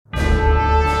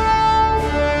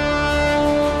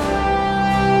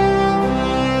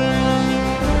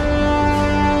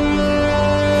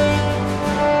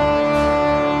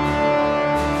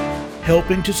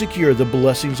helping to secure the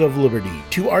blessings of liberty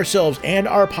to ourselves and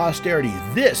our posterity.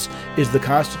 This is the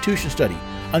Constitution Study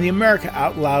on the America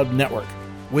Out Loud Network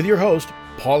with your host,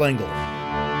 Paul Engel.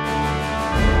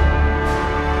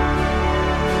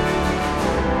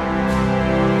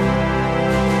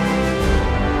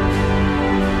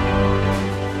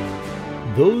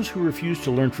 Those who refuse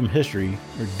to learn from history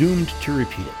are doomed to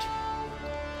repeat it.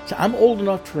 So I'm old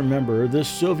enough to remember the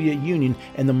Soviet Union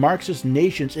and the Marxist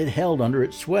nations it held under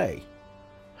its sway.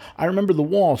 I remember the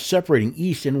wall separating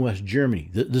East and West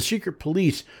Germany, the secret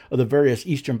police of the various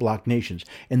Eastern Bloc nations,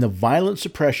 and the violent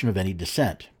suppression of any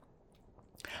dissent.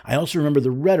 I also remember the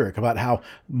rhetoric about how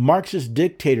Marxist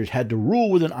dictators had to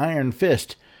rule with an iron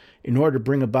fist in order to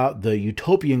bring about the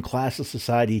utopian classless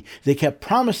society they kept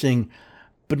promising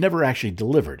but never actually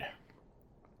delivered.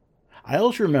 I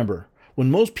also remember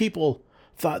when most people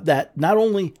thought that not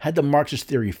only had the Marxist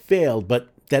theory failed, but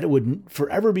that it would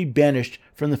forever be banished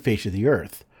from the face of the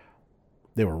earth.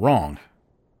 They were wrong.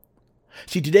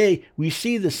 See, today we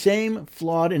see the same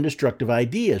flawed and destructive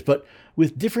ideas, but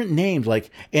with different names like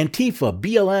Antifa,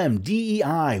 BLM,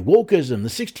 DEI, wokeism,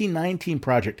 the 1619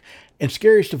 Project, and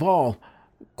scariest of all,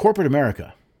 corporate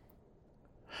America.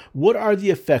 What are the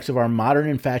effects of our modern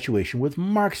infatuation with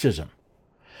Marxism?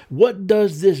 What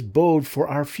does this bode for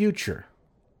our future?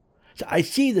 So I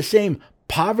see the same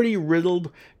poverty-riddled,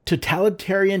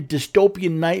 totalitarian,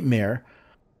 dystopian nightmare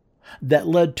that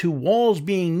led to walls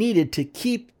being needed to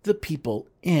keep the people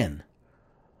in.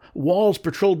 Walls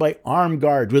patrolled by armed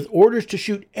guards with orders to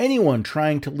shoot anyone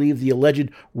trying to leave the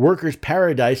alleged workers'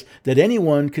 paradise that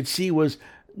anyone could see was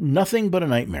nothing but a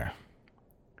nightmare.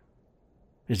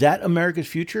 Is that America's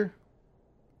future?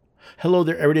 Hello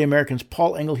there, everyday Americans.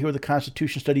 Paul Engel here with the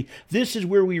Constitution Study. This is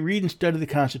where we read and study the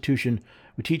Constitution.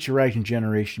 We teach a rising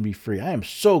generation to be free. I am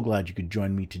so glad you could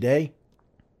join me today.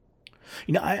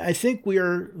 You know, I think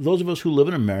those of us who live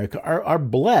in America are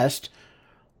blessed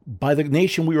by the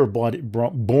nation we were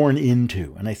born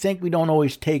into. And I think we don't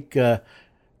always take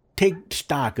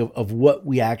stock of what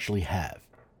we actually have.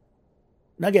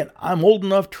 Now again, I'm old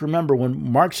enough to remember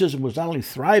when Marxism was not only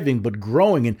thriving, but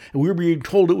growing, and we were being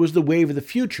told it was the wave of the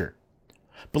future.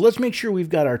 But let's make sure we've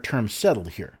got our terms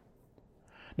settled here.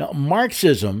 Now,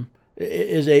 Marxism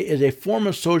is a form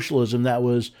of socialism that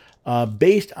was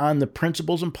based on the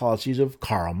principles and policies of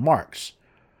Karl Marx.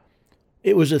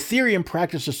 It was a theory and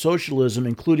practice of socialism,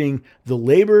 including the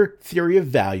labor theory of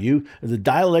value, the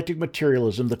dialectic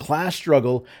materialism, the class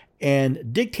struggle,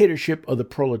 and dictatorship of the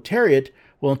proletariat,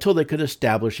 well, until they could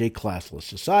establish a classless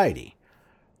society.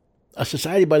 A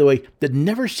society, by the way, that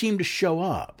never seemed to show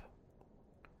up.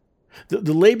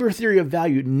 The labor theory of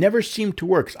value never seemed to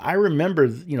work. I remember,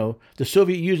 the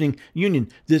Soviet Union,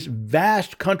 this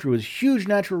vast country with huge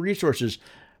natural resources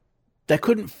that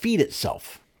couldn't feed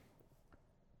itself.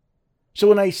 So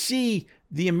when I see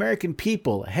the American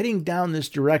people heading down this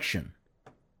direction,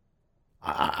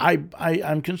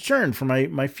 I'm concerned for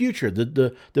my future,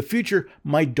 the future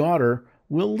my daughter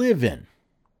will live in.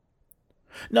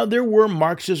 Now, there were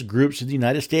Marxist groups in the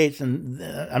United States, and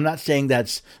I'm not saying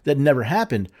that never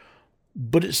happened,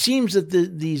 but it seems that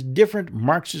these different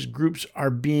Marxist groups are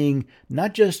being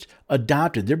not just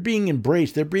adopted, they're being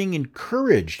embraced, they're being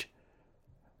encouraged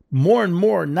more and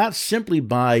more, not simply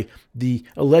by the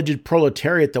alleged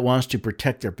proletariat that wants to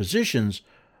protect their positions,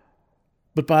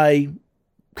 but by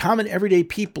common everyday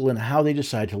people and how they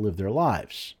decide to live their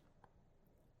lives.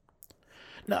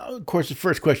 Now, of course, the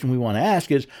first question we want to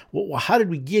ask is, well, how did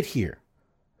we get here?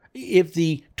 If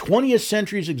the 20th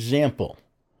century's example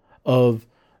of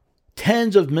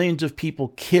tens of millions of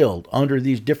people killed under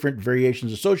these different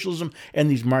variations of socialism and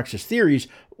these Marxist theories,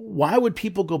 why would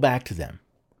people go back to them?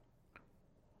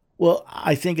 Well,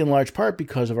 I think in large part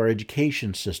because of our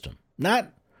education system.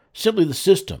 Not simply the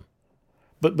system,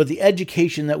 but the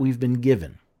education that we've been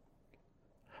given.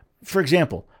 For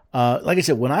example, like I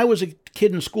said, when I was a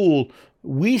kid in school,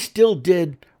 we still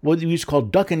did what we used to call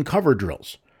duck and cover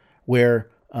drills, where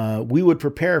we would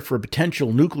prepare for a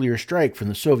potential nuclear strike from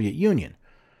the Soviet Union.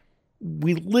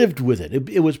 We lived with it.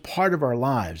 It was part of our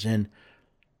lives. And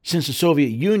since the Soviet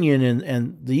Union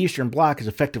and the Eastern Bloc is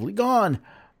effectively gone,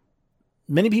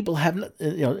 many people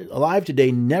alive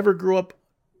today never grew up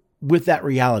with that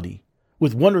reality,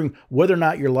 with wondering whether or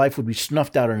not your life would be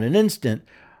snuffed out in an instant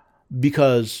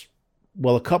because,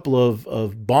 well, a couple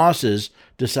of bosses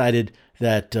decided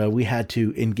that we had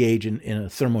to engage in a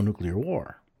thermonuclear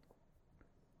war.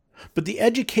 But the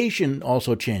education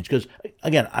also changed because,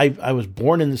 again, I was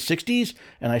born in the 60s,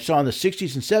 and I saw in the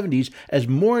 60s and 70s as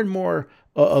more and more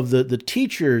of the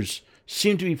teachers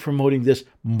seemed to be promoting this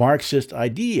Marxist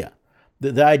idea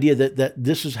The idea that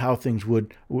this is how things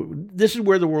this is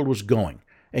where the world was going.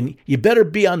 And you better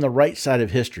be on the right side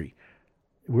of history.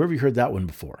 Where have you heard that one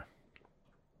before?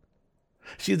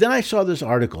 See, then I saw this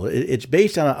article. It's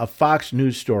based on a Fox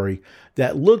News story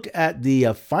that looked at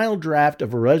the final draft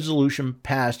of a resolution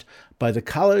passed by the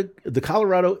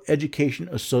Colorado Education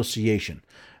Association.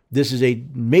 This is a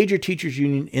major teachers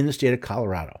union in the state of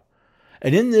Colorado.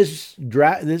 And in this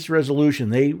resolution,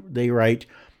 they write,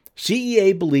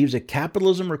 CEA believes that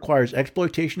capitalism requires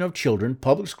exploitation of children,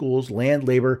 public schools, land,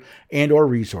 labor, and or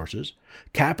resources.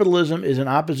 Capitalism is in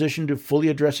opposition to fully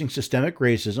addressing systemic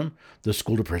racism, the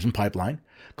school-to-prison pipeline,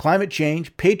 climate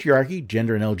change, patriarchy,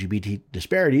 gender and LGBT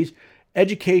disparities,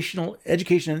 education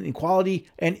inequality,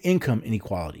 and income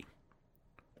inequality.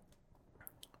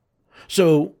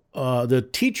 So the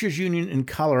teachers union in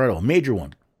Colorado, a major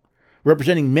one,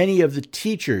 representing many of the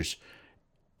teachers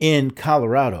in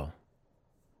Colorado,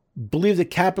 believe that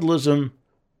capitalism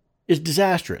is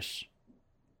disastrous.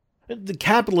 The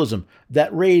capitalism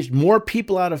that raised more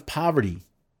people out of poverty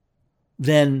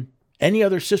than any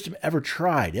other system ever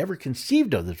tried, ever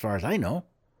conceived of, as far as I know.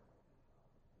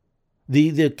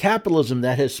 The capitalism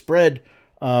that has spread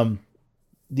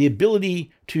the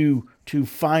ability to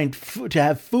find food, to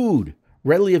have food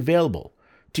readily available,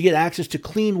 to get access to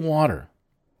clean water,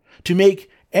 to make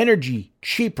energy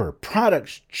cheaper,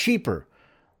 products cheaper,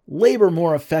 labor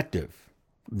more effective.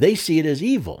 They see it as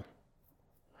evil.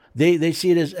 They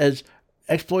see it as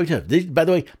exploitative. By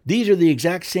the way, these are the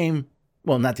exact same,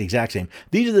 well, not the exact same.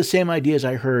 These are the same ideas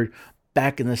I heard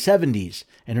back in the 70s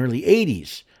and early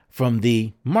 80s from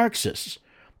the Marxists,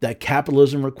 that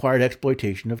capitalism required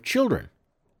exploitation of children.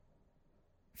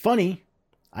 Funny,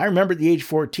 I remember at the age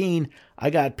 14, I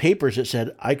got papers that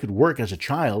said I could work as a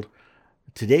child.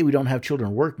 Today we don't have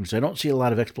children working, so I don't see a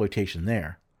lot of exploitation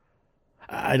there.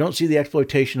 I don't see the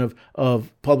exploitation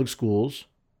of public schools,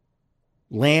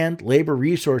 land, labor,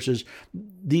 resources.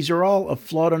 These are all a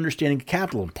flawed understanding of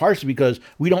capitalism, partially because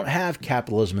we don't have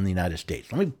capitalism in the United States.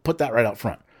 Let me put that right out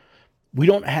front. We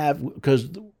don't have, because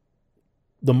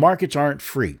the markets aren't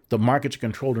free. The markets are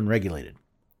controlled and regulated.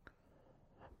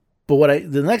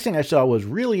 But the next thing I saw was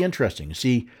really interesting.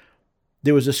 See,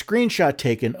 there was a screenshot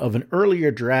taken of an earlier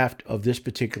draft of this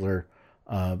particular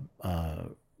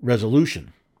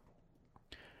resolution.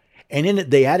 And in it,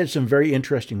 they added some very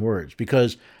interesting words,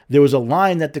 because there was a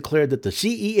line that declared that the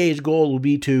CEA's goal will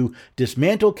be to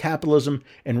dismantle capitalism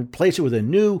and replace it with a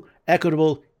new,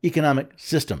 equitable economic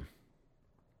system.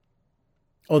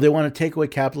 Oh, they want to take away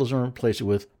capitalism and replace it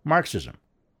with Marxism.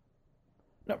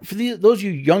 Now, for those of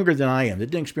you younger than I am that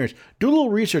didn't experience, do a little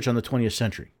research on the 20th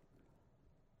century.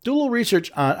 Do a little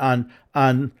research on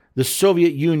the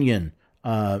Soviet Union,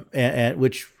 and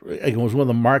which was one of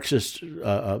the Marxist,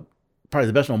 probably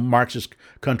the best known Marxist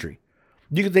country.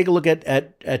 You can take a look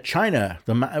at China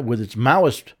with its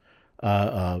Maoist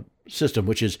system,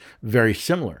 which is very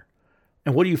similar.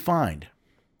 And what do you find?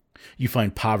 You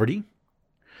find poverty.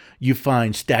 You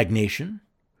find stagnation.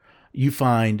 You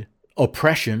find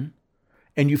oppression.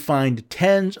 And you find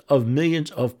tens of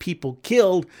millions of people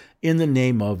killed in the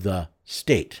name of the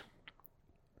state.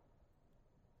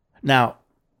 Now,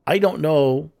 I don't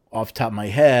know off the top of my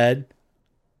head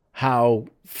how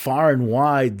far and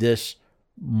wide this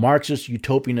Marxist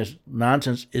utopianist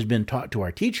nonsense has been taught to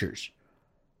our teachers.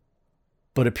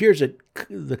 But it appears that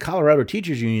the Colorado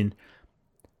Teachers Union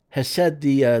has said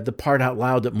the part out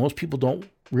loud that most people don't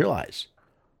realize.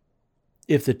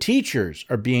 If the teachers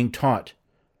are being taught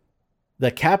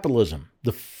that capitalism,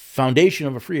 the foundation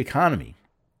of a free economy,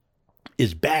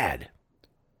 is bad,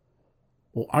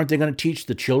 well, aren't they going to teach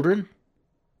the children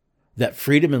that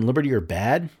freedom and liberty are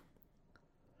bad?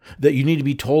 That you need to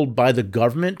be told by the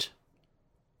government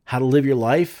how to live your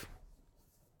life?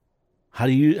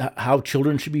 How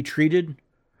children should be treated?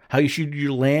 How you should use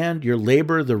your land, your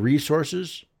labor, the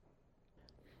resources?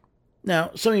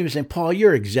 Now, some of you are saying, Paul,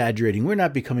 you're exaggerating. We're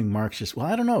not becoming Marxist. Well,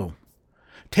 I don't know.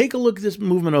 Take a look at this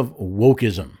movement of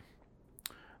wokeism.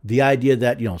 The idea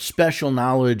that, special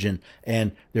knowledge and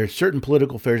there are certain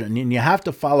political affairs, and you have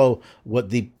to follow what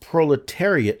the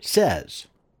proletariat says.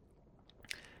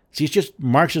 See, it's just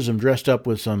Marxism dressed up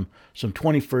with some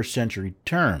 21st century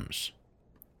terms.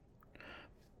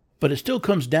 But it still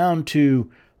comes down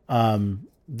to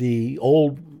the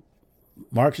old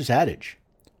Marxist adage,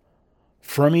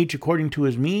 from each according to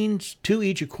his means, to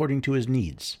each according to his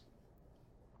needs.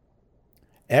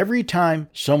 Every time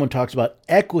someone talks about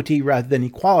equity rather than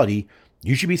equality,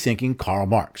 you should be thinking Karl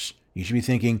Marx. You should be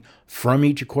thinking from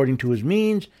each according to his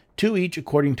means, to each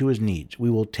according to his needs. We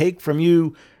will take from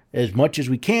you as much as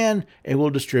we can, and we'll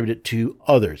distribute it to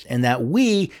others. And that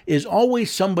we is always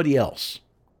somebody else.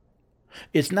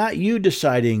 It's not you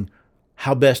deciding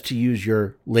how best to use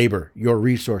your labor, your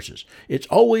resources. It's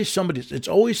always it's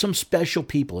always some special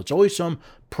people. It's always some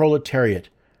proletariat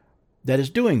that is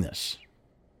doing this.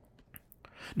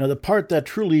 Now, the part that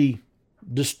truly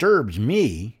disturbs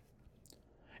me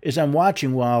is I'm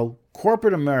watching while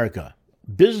corporate America,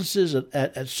 businesses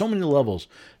at so many levels,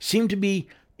 seem to be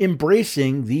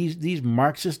embracing these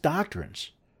Marxist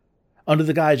doctrines under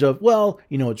the guise of, well,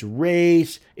 it's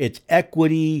race, it's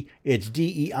equity, it's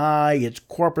DEI, it's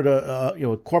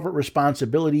corporate, corporate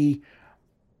responsibility.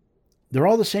 They're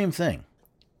all the same thing.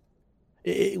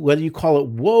 Whether you call it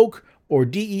woke or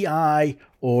DEI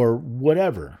or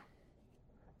whatever,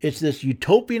 it's this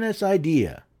utopianist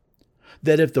idea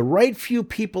that if the right few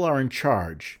people are in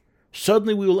charge,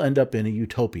 suddenly we will end up in a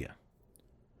utopia.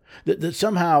 That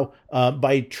somehow,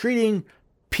 by treating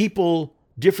people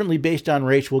differently based on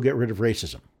race, we'll get rid of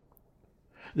racism.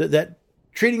 That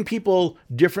treating people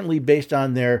differently based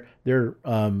on their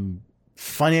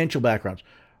financial backgrounds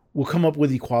will come up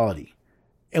with equality.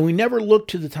 And we never look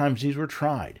to the times these were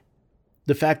tried.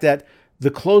 The fact that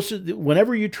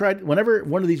whenever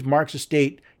one of these Marxist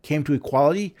state came to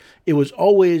equality, it was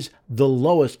always the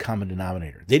lowest common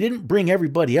denominator. They didn't bring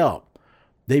everybody up.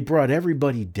 They brought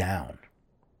everybody down.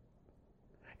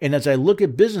 And as I look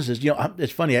at businesses,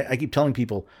 it's funny, I keep telling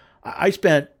people, I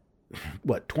spent,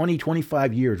 20,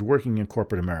 25 years working in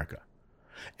corporate America.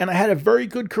 And I had a very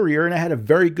good career and I had a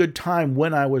very good time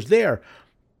when I was there.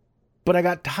 But I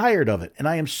got tired of it. And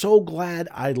I am so glad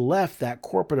I left that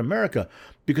corporate America,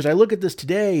 because I look at this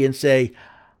today and say,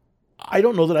 I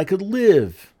don't know that I could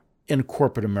live in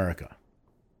corporate America.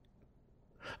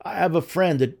 I have a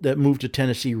friend that moved to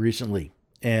Tennessee recently,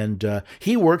 and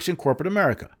he works in corporate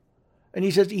America. And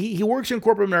he says he works in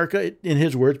corporate America, in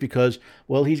his words, because,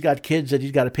 well, he's got kids that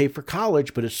he's got to pay for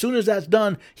college, but as soon as that's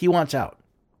done, he wants out.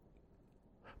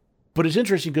 But it's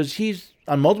interesting because he's,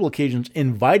 on multiple occasions,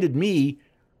 invited me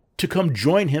to come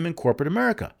join him in corporate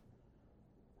America.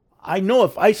 I know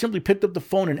if I simply picked up the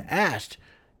phone and asked,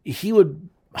 he would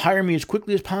hire me as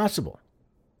quickly as possible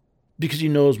because he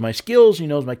knows my skills, he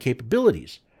knows my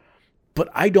capabilities. But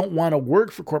I don't want to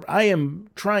work for corporate. I am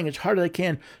trying as hard as I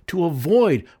can to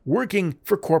avoid working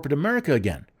for corporate America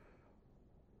again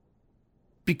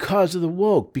because of the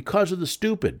woke, because of the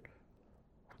stupid,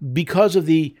 because of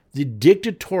the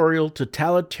dictatorial,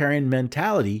 totalitarian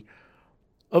mentality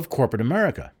of corporate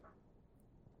America.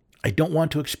 I don't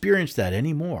want to experience that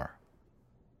anymore.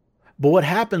 But what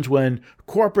happens when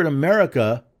corporate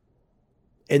America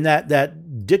and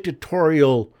that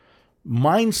dictatorial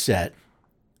mindset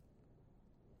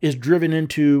is driven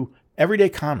into everyday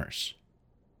commerce?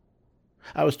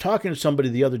 I was talking to somebody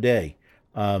the other day.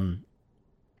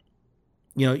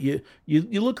 You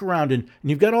look around and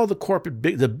you've got all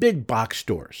the big box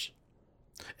stores.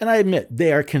 And I admit,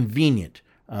 they are convenient.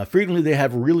 Frequently, they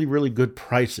have really, really good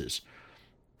prices.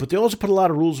 But they also put a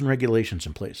lot of rules and regulations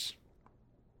in place.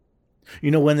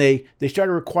 When they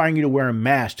started requiring you to wear a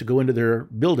mask to go into their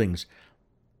buildings,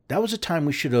 that was a time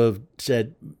we should have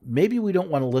said, maybe we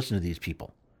don't want to listen to these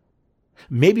people.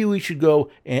 Maybe we should go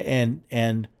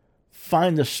and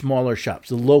find the smaller shops,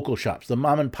 the local shops, the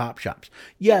mom and pop shops.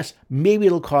 Yes, maybe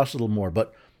it'll cost a little more,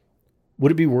 but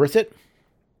would it be worth it?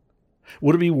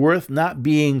 Would it be worth not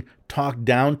being talked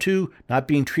down to, not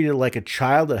being treated like a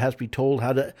child that has to be told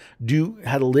how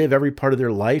to live every part of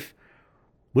their life?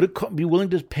 Would it be willing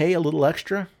to pay a little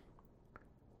extra?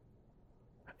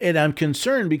 And I'm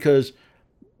concerned because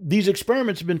these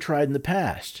experiments have been tried in the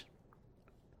past.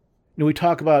 We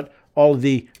talk about all of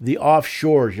the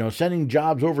offshores, sending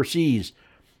jobs overseas.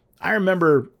 I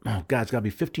remember, it's got to be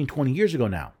 15, 20 years ago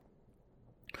now.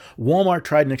 Walmart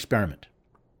tried an experiment.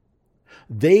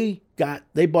 They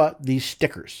bought these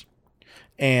stickers,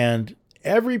 and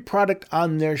every product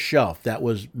on their shelf that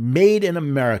was made in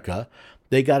America,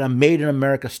 they got a Made in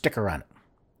America sticker on it.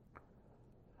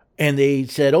 And they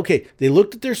said, okay, they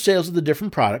looked at their sales of the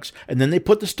different products, and then they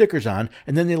put the stickers on,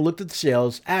 and then they looked at the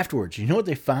sales afterwards. You know what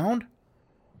they found?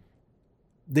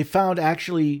 They found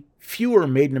actually fewer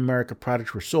Made in America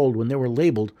products were sold when they were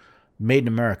labeled Made in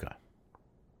America.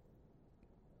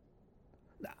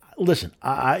 Listen,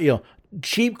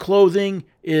 cheap clothing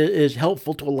is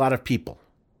helpful to a lot of people.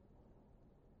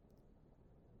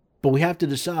 But we have to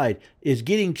decide, is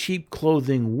getting cheap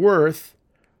clothing worth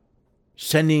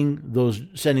sending those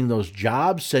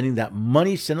jobs, sending that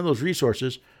money, sending those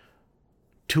resources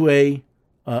to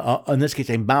in this case,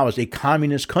 a Maoist, a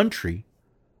communist country,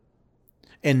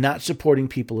 and not supporting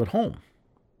people at home?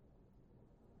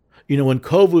 When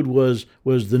COVID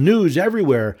was the news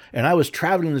everywhere, and I was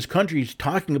traveling this country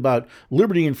talking about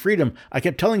liberty and freedom, I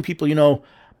kept telling people,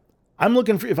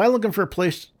 If I'm looking for a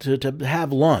place to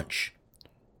have lunch,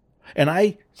 and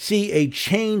I see a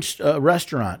chain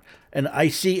restaurant, and I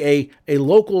see a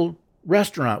local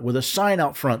restaurant with a sign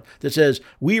out front that says,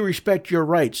 "We respect your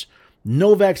rights.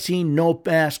 No vaccine, no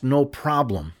mask, no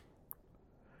problem,"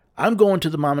 I'm going to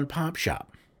the mom and pop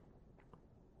shop.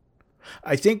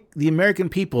 I think the American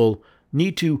people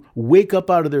need to wake up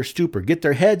out of their stupor, get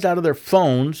their heads out of their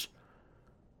phones,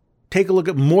 take a look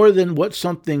at more than what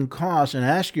something costs, and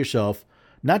ask yourself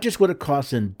not just what it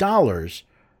costs in dollars,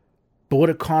 but what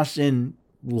it costs in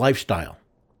lifestyle,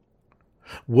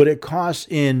 what it costs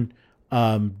in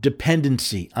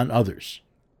dependency on others,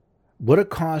 what it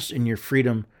costs in your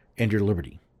freedom and your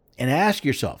liberty. And ask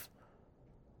yourself,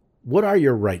 what are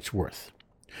your rights worth?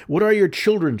 What are your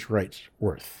children's rights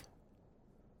worth?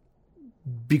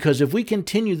 Because if we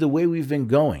continue the way we've been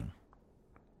going,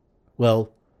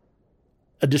 well,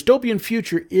 a dystopian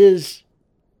future is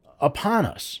upon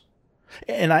us.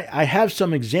 And I have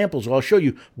some examples. I'll show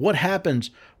you what happens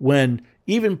when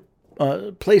even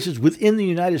places within the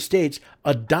United States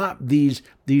adopt these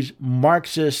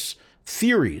Marxist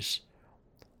theories.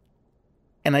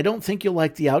 And I don't think you'll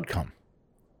like the outcome.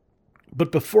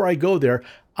 But before I go there,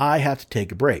 I have to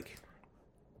take a break.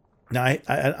 Now,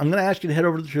 I'm going to ask you to head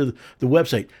over to the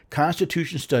website,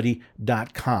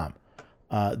 constitutionstudy.com.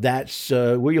 That's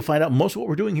where you'll find out most of what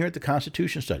we're doing here at the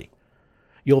Constitution Study.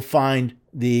 You'll find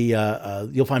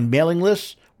mailing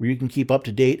lists where you can keep up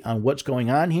to date on what's going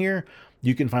on here.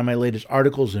 You can find my latest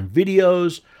articles and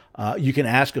videos. You can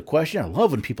ask a question. I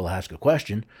love when people ask a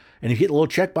question. And if you hit the little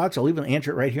checkbox, I'll even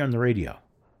answer it right here on the radio.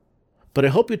 But I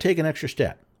hope you take an extra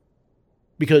step,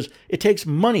 because it takes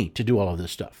money to do all of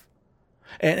this stuff.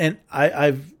 And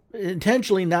I've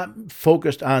intentionally not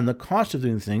focused on the cost of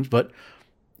doing things, but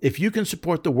if you can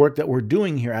support the work that we're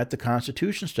doing here at the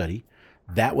Constitution Study,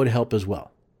 that would help as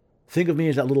well. Think of me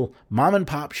as that little mom and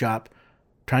pop shop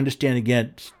trying to stand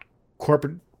against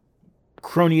corporate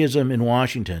cronyism in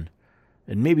Washington,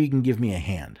 and maybe you can give me a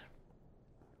hand.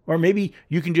 Or maybe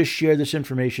you can just share this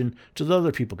information so that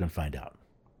other people can find out.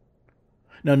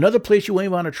 Now, another place you may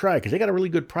want to try, because they got a really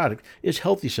good product, is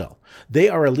Healthy Cell. They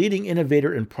are a leading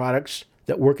innovator in products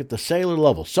that work at the cellular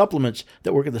level, supplements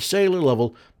that work at the cellular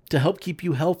level to help keep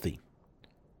you healthy.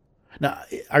 Now,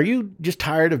 are you just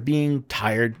tired of being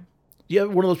tired? Do you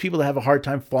have one of those people that have a hard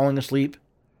time falling asleep?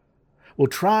 Well,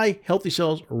 try Healthy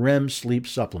Cell's REM sleep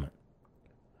supplement.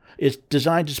 It's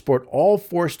designed to support all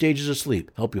 4 stages of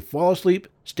sleep, help you fall asleep,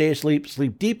 stay asleep,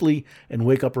 sleep deeply, and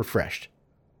wake up refreshed.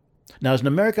 Now, as an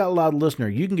America Out Loud listener,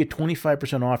 you can get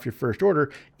 25% off your first order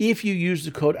if you use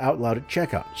the code OUTLOUD at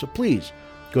checkout. So please,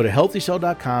 go to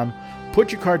healthycell.com,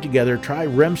 put your cart together, try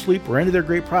REM Sleep or any of their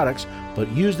great products,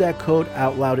 but use that code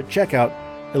OUTLOUD at checkout.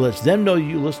 It lets them know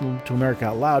you listen to America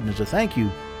Out Loud, and as a thank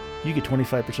you, you get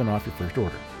 25% off your first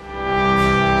order.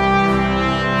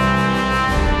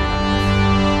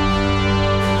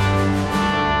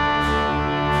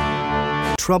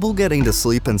 Trouble getting to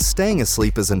sleep and staying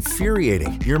asleep is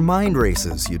infuriating. Your mind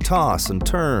races, you toss and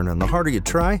turn, and the harder you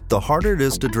try, the harder it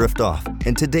is to drift off.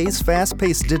 And today's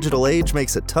fast-paced digital age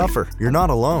makes it tougher. You're not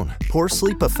alone. Poor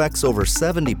sleep affects over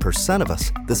 70% of us.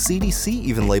 The CDC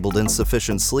even labeled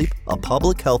insufficient sleep a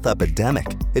public health epidemic.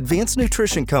 Advanced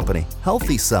nutrition company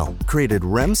Healthy Cell created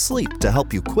REM Sleep to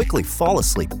help you quickly fall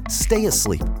asleep, stay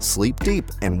asleep, sleep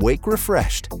deep, and wake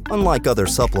refreshed. Unlike other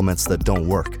supplements that don't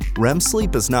work, REM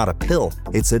Sleep is not a pill.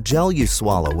 It's a gel you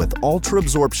swallow with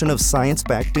ultra-absorption of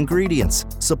science-backed ingredients,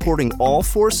 supporting all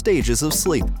 4 stages of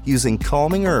sleep using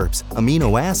calming herbs,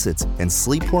 amino acids, and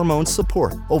sleep hormone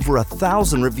support. Over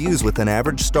 1,000 reviews with an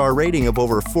average star rating of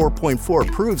over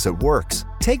 4.4 proves it works.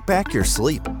 Take back your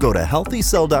sleep. Go to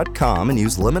healthycell.com and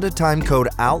use limited time code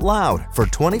OUTLOUD for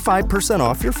 25%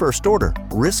 off your first order.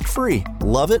 Risk-free.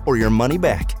 Love it or your money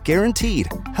back. Guaranteed.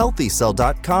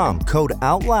 Healthycell.com code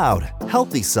OUTLOUD.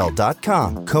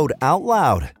 Healthycell.com code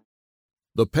OUTLOUD.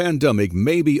 The pandemic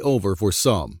may be over for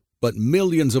some, but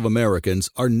millions of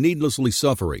Americans are needlessly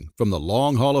suffering from the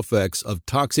long-haul effects of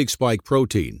toxic spike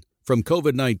protein from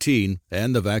COVID-19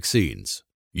 and the vaccines.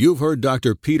 You've heard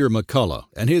Dr. Peter McCullough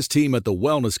and his team at the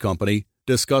Wellness Company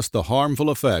discuss the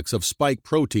harmful effects of spike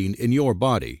protein in your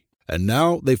body. And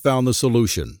now they found the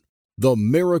solution: the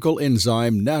miracle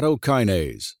enzyme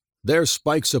nattokinase. Their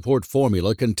spike support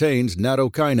formula contains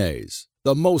nattokinase,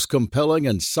 the most compelling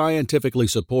and scientifically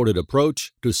supported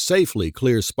approach to safely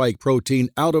clear spike protein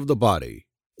out of the body.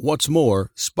 What's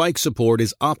more, spike support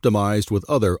is optimized with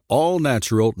other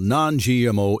all-natural,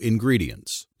 non-GMO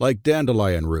ingredients, like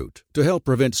dandelion root, to help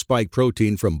prevent spike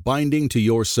protein from binding to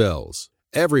your cells.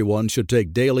 Everyone should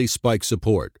take daily spike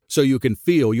support so you can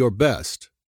feel your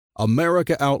best.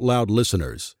 America Out Loud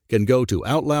listeners can go to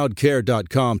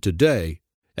OutLoudCare.com today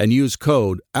and use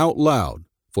code OUTLOUD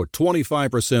for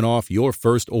 25% off your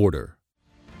first order.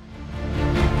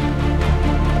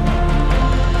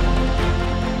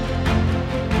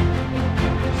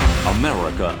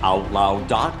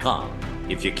 AmericaOutloud.com.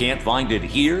 If you can't find it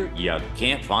here, you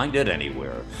can't find it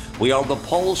anywhere. We are the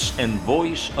pulse and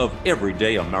voice of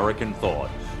everyday American thought,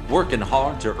 working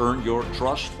hard to earn your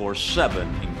trust for 7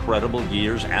 incredible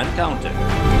years and counting.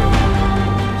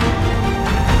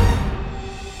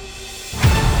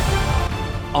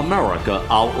 America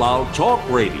Out Loud Talk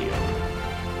Radio.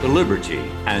 Liberty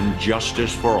and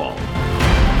justice for all.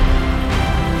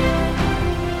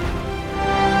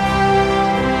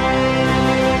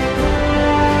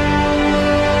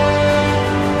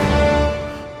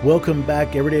 Welcome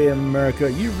back, Everyday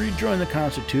America. You've rejoined the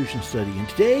Constitution study, and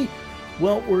today,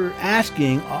 well, we're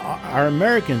asking, are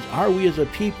Americans, are we as a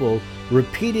people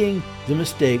repeating the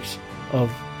mistakes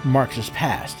of Marxist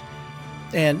past?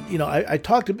 And, you know, I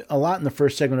talked a lot in the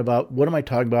first segment about what am I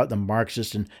talking about, the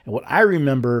Marxist, and what I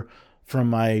remember from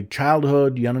my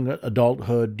childhood, young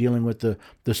adulthood, dealing with the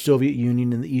Soviet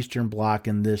Union and the Eastern Bloc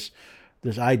and this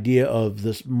idea of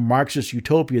this Marxist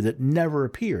utopia that never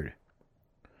appeared.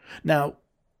 Now,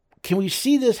 can we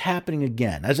see this happening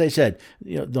again? As I said,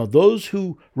 you know, those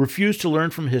who refuse to learn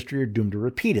from history are doomed to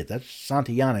repeat it. That's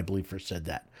Santayana, I believe, first said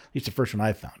that. At least the first one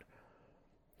I found.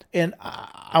 And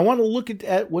I want to look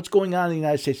at what's going on in the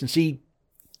United States and see,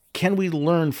 can we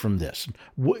learn from this?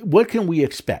 What can we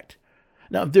expect?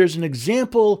 Now, if there's an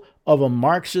example of a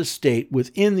Marxist state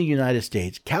within the United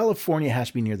States, California has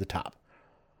to be near the top.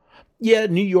 Yeah,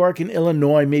 New York and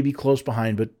Illinois may be close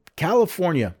behind, but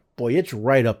California, boy, it's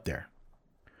right up there.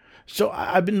 So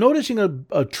I've been noticing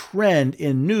a trend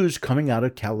in news coming out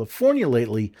of California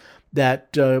lately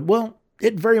that,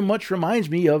 it very much reminds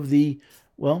me of the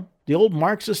old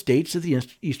Marxist states of the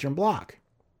Eastern Bloc.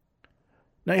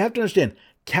 Now, you have to understand,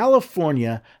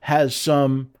 California has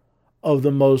some of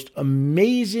the most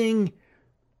amazing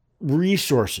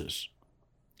resources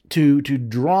to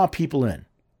draw people in.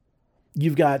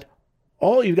 You've got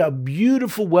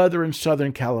beautiful weather in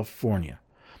Southern California.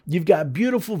 You've got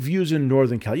beautiful views in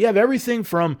Northern California. You have everything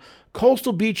from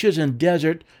coastal beaches and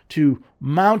desert to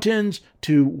mountains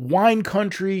to wine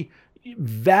country,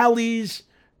 valleys,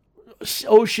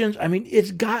 oceans. I mean, it's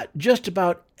got just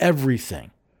about everything.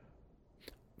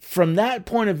 From that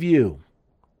point of view,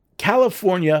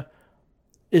 California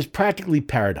is practically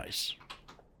paradise.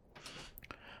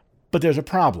 But there's a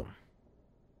problem.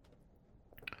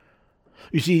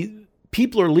 You see,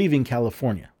 people are leaving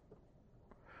California.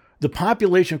 The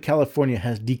population of California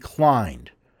has declined.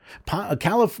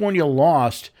 California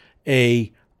lost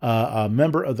a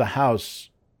member of the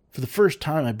House for the first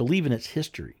time, I believe, in its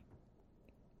history.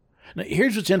 Now,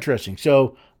 here's what's interesting.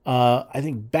 So, I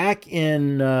think back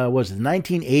in, the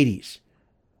 1980s,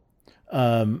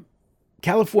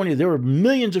 California, there were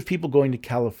millions of people going to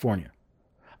California.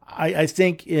 I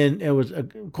think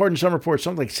according to some reports,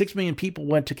 something like 6 million people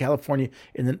went to California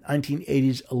in the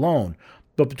 1980s alone.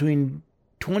 But between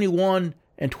 21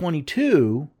 and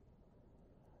 22,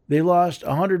 they lost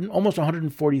almost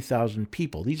 140,000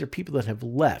 people. These are people that have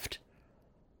left.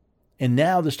 And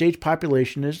now the state's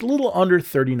population is a little under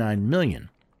 39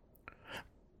 million.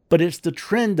 But it's the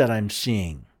trend that I'm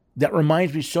seeing that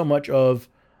reminds me so much of,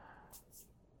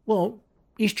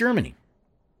 East Germany.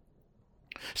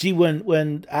 See,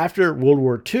 when after World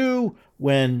War II,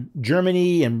 when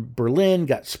Germany and Berlin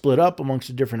got split up amongst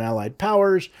the different Allied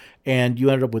powers, and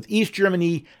you ended up with East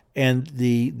Germany and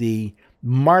the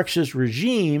Marxist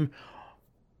regime,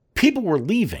 people were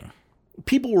leaving.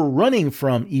 People were running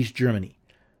from East Germany.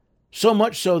 So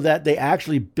much so that they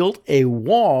actually built a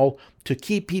wall to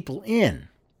keep people in.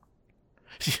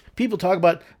 People talk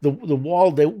about the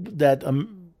wall that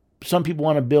some people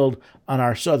want to build on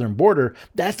our southern border.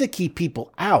 That's to keep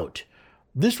people out.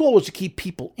 This wall was to keep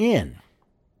people in.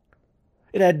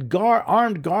 It had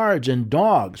armed guards and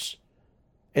dogs.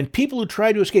 And people who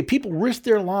tried to escape, people risked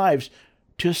their lives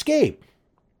to escape.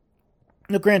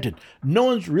 Now, granted, no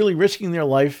one's really risking their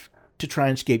life to try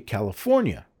and escape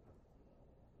California.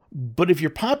 But if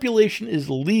your population is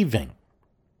leaving,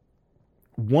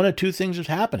 one of two things is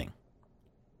happening.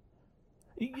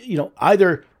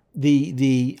 Either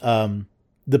the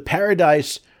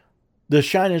paradise, the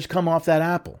shine has come off that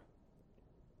apple.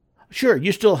 Sure,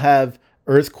 you still have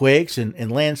earthquakes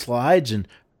and landslides and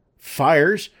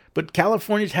fires, but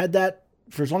California's had that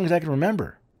for as long as I can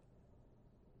remember.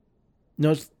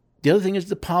 No, the other thing is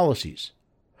the policies.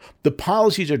 The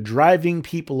policies are driving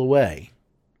people away.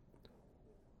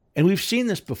 And we've seen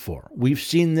this before. We've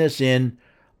seen this in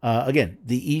again,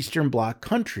 the Eastern Bloc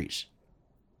countries,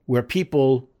 where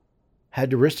people had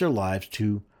to risk their lives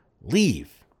to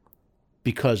leave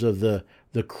because of the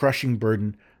crushing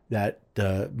burden that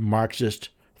the Marxist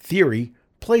theory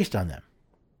placed on them.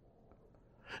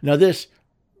 Now, this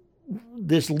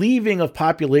leaving of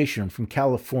population from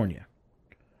California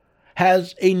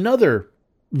has another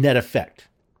net effect.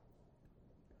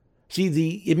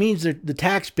 See, it means that the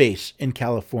tax base in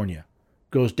California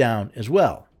goes down as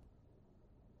well.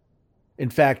 In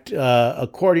fact,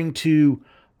 according to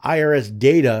IRS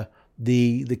data,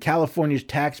 the California's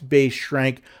tax base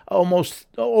shrank almost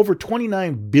over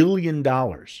 $29 billion.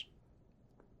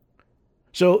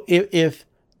 So if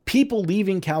people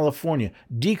leaving California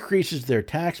decreases their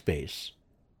tax base,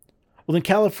 well, then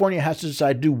California has to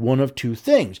decide to do one of two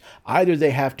things. Either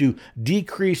they have to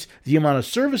decrease the amount of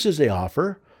services they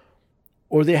offer,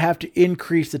 or they have to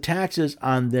increase the taxes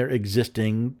on their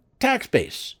existing tax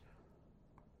base.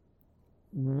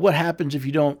 What happens if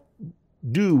you don't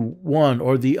do one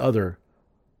or the other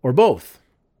or both?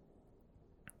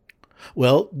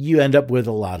 Well, you end up with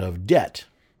a lot of debt.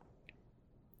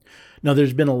 Now,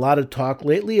 there's been a lot of talk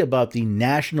lately about the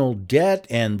national debt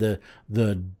and the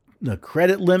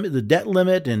credit limit, the debt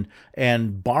limit,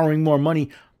 and borrowing more money.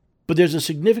 But there's a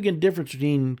significant difference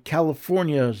between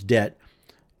California's debt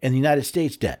and the United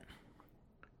States debt.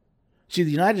 See,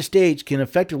 the United States can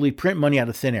effectively print money out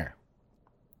of thin air.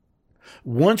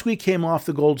 Once we came off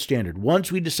the gold standard,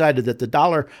 once we decided that the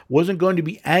dollar wasn't going to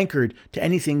be anchored to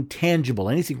anything tangible,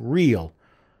 anything real,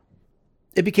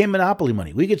 it became monopoly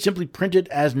money. We could simply print it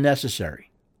as necessary.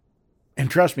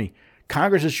 And trust me,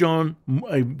 Congress has shown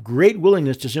a great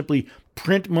willingness to simply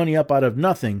print money up out of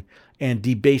nothing and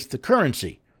debase the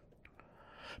currency.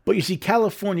 But you see,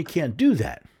 California can't do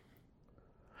that.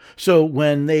 So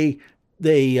when they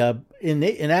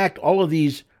enact all of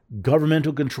these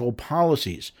governmental control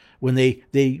policies, when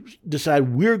they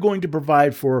decide we're going to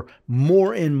provide for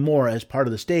more and more as part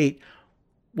of the state,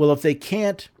 well, if they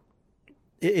can't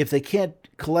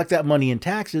collect that money in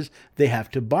taxes, they have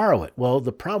to borrow it. Well,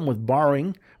 the problem with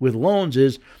borrowing with loans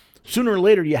is sooner or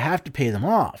later you have to pay them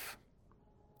off.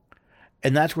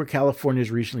 And that's where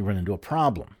California's recently run into a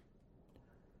problem.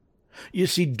 You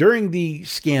see, during the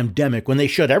scamdemic, when they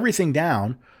shut everything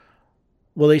down,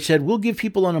 well, they said, we'll give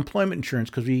people unemployment insurance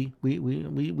because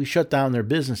we shut down their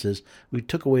businesses. We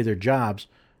took away their jobs.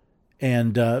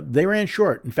 And they ran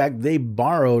short. In fact, they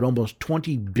borrowed almost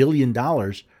 $20 billion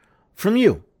from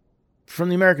you, from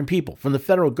the American people, from the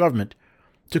federal government,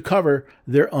 to cover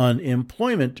their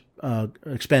unemployment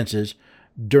expenses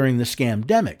during the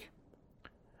scamdemic.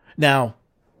 Now,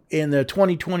 in the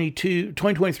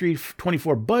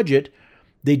 2023-24 budget,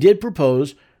 they did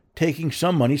propose taking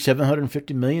some money,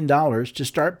 $750 million, to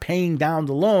start paying down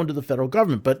the loan to the federal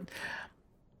government. But,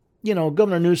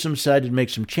 Governor Newsom decided to make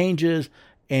some changes,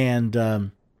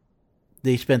 and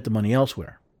they spent the money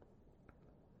elsewhere.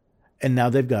 And now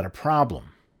they've got a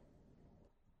problem.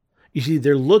 You see,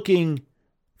 they're looking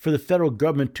for the federal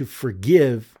government to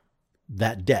forgive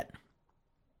that debt.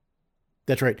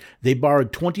 That's right. They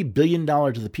borrowed $20 billion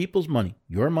of the people's money,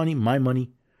 your money, my money,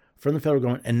 from the federal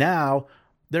government. And now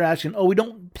they're asking,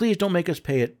 please don't make us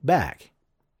pay it back.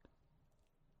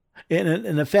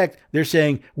 In effect, they're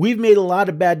saying, we've made a lot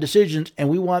of bad decisions and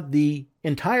we want the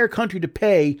entire country to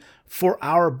pay for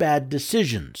our bad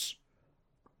decisions.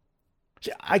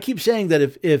 See, I keep saying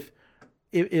that if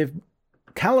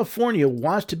California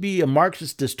wants to be a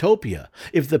Marxist dystopia,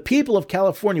 if the people of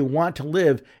California want to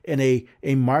live in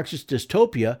a Marxist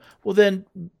dystopia, well then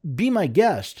be my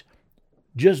guest.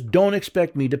 Just don't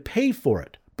expect me to pay for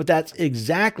it. But that's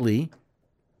exactly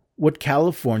what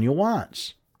California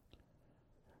wants.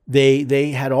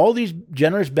 They had all these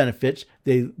generous benefits.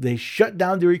 They shut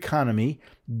down their economy.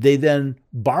 They then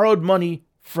borrowed money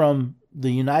from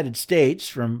the United States,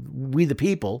 from we the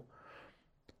people,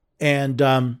 and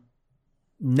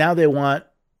now they want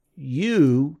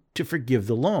you to forgive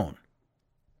the loan.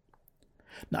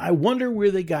 Now, I wonder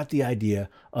where they got the idea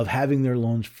of having their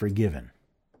loans forgiven.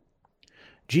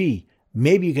 Gee,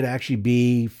 maybe it could actually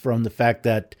be from the fact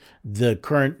that the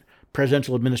current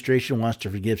presidential administration wants to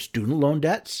forgive student loan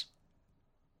debts.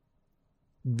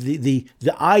 The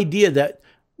idea that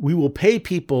we will pay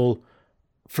people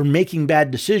for making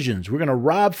bad decisions. We're going to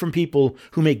rob from people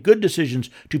who make good decisions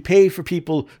to pay for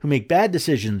people who make bad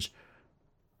decisions.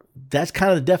 That's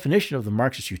kind of the definition of the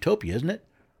Marxist utopia, isn't it?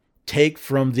 Take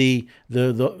from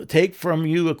take from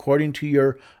you according to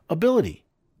your ability.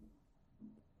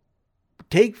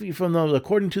 Take from them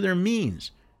according to their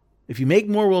means. If you make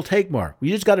more, we'll take more.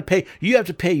 You just got to pay. You have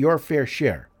to pay your fair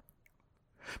share.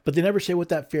 But they never say what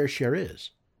that fair share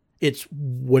is. It's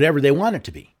whatever they want it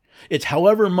to be. It's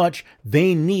however much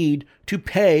they need to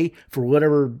pay for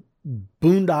whatever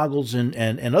boondoggles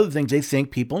and other things they think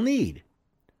people need.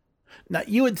 Now,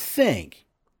 you would think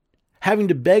having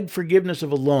to beg forgiveness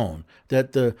of a loan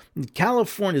that the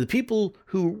people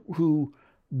who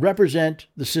represent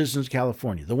the citizens of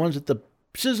California, the ones that the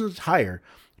citizens hire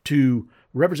to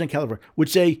represent California, would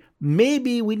say,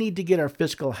 maybe we need to get our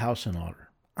fiscal house in order.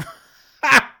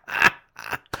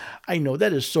 I know,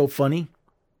 that is so funny.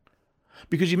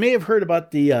 Because you may have heard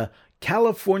about the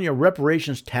California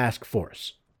Reparations Task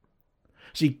Force.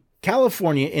 See,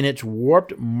 California, in its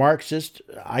warped Marxist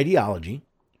ideology,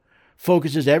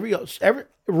 focuses every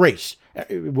race,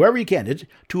 wherever you can.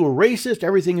 To a racist,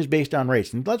 everything is based on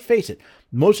race. And let's face it,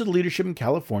 most of the leadership in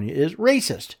California is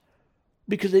racist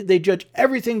because they judge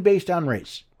everything based on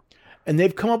race. And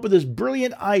they've come up with this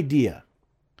brilliant idea.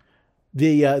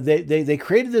 They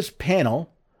created this panel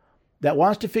that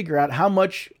wants to figure out how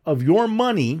much of your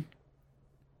money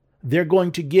they're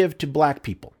going to give to black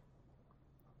people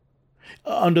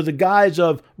under the guise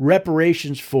of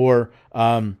reparations for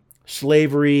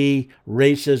slavery,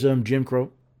 racism, Jim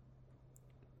Crow.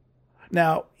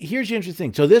 Now, here's the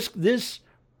interesting thing. So this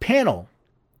panel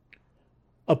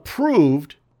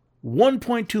approved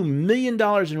 $1.2 million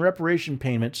in reparation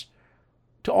payments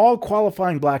to all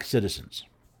qualifying black citizens.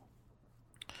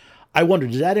 I wonder,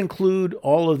 does that include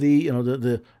all of the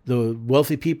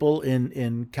wealthy people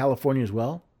in California as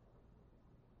well?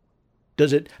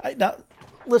 Does it? Now,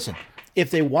 listen, if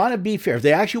they want to be fair, if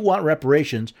they actually want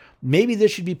reparations, maybe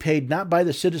this should be paid not by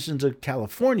the citizens of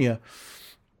California,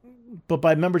 but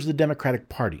by members of the Democratic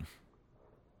Party.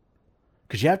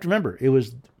 Because you have to remember, it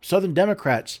was Southern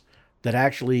Democrats that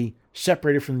actually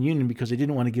separated from the Union because they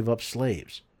didn't want to give up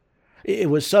slaves.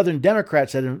 It was Southern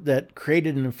Democrats that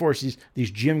created and enforced these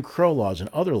Jim Crow laws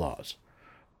and other laws.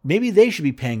 Maybe they should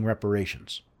be paying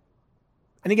reparations.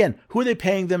 And again, who are they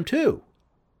paying them to?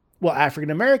 Well, African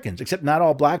Americans, except not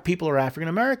all black people are African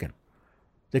American.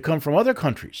 They come from other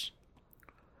countries.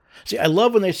 See, I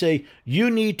love when they say,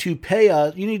 you need to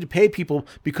pay people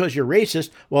because you're racist,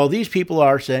 while these people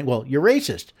are saying, well, you're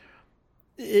racist.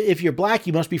 If you're black,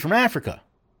 you must be from Africa.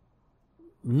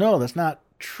 No, that's not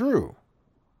true.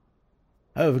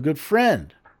 I have a good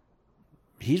friend.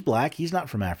 He's black. He's not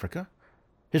from Africa.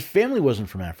 His family wasn't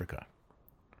from Africa.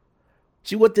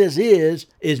 See, what this is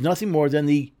nothing more than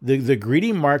the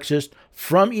greedy Marxist,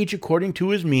 from each according to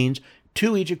his means,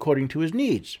 to each according to his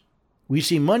needs. We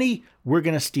see money, we're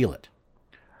going to steal it.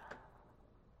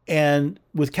 And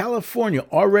with California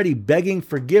already begging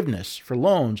forgiveness for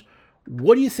loans,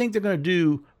 what do you think they're going to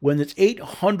do when it's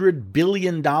 $800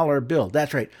 billion bill?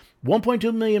 That's right,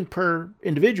 $1.2 million per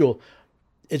individual.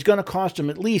 It's going to cost them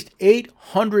at least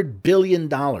 $800 billion.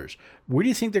 Where do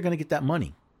you think they're going to get that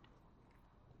money?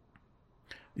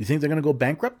 You think they're going to go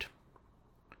bankrupt?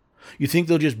 You think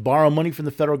they'll just borrow money from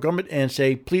the federal government and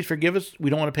say, please forgive us, we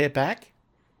don't want to pay it back?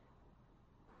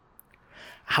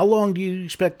 How long do you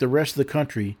expect the rest of the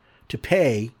country to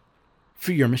pay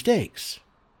for your mistakes?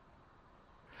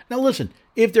 Now listen,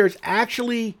 if there's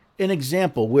actually an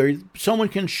example where someone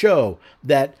can show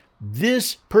that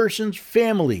this person's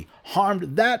family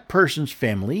harmed that person's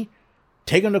family,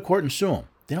 take them to court and sue them.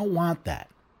 They don't want that.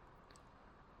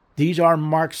 These are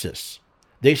Marxists.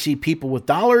 They see people with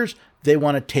dollars, they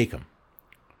want to take them.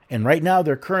 And right now,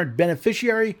 their current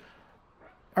beneficiary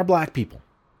are black people.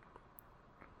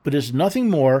 But it's nothing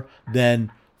more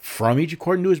than from each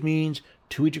according to his means,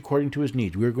 to each according to his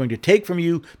needs. We're going to take from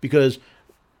you because,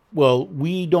 well,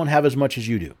 we don't have as much as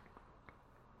you do.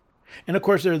 And of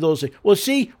course, there are those that say, well,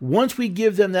 see, once we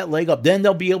give them that leg up, then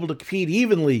they'll be able to compete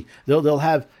evenly. They'll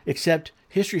have, except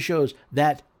history shows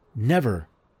that never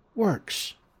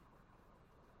works.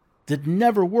 That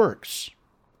never works.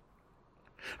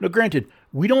 Now, granted,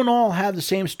 we don't all have the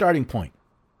same starting point.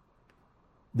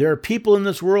 There are people in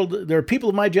this world, there are people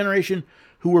of my generation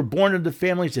who were born into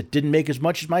families that didn't make as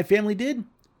much as my family did.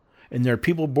 And there are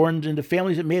people born into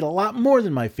families that made a lot more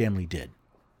than my family did.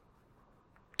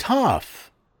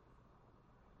 Tough.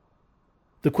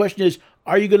 The question is,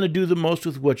 are you going to do the most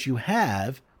with what you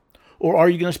have? Or are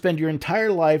you going to spend your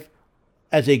entire life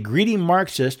as a greedy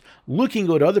Marxist looking at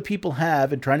what other people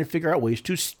have and trying to figure out ways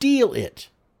to steal it?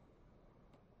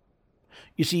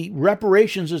 You see,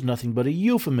 reparations is nothing but a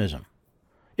euphemism.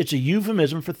 It's a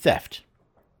euphemism for theft.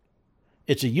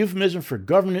 It's a euphemism for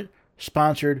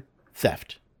government-sponsored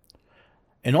theft.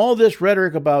 And all this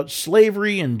rhetoric about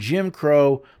slavery and Jim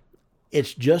Crow,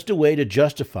 it's just a way to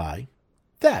justify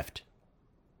theft.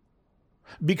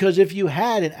 Because if you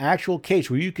had an actual case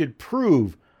where you could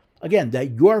prove, again,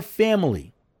 that your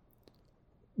family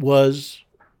was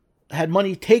had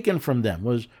money taken from them,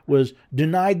 was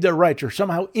denied their rights or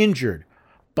somehow injured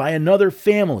by another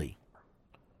family.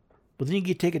 But then you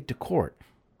can take it to court.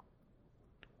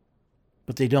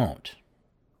 But they don't.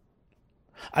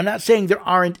 I'm not saying there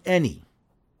aren't any,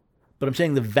 but I'm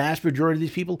saying the vast majority of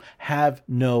these people have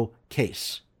no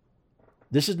case.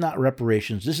 This is not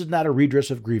reparations. This is not a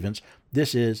redress of grievance.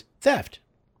 This is theft.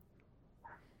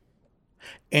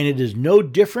 And it is no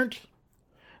different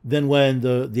than when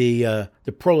the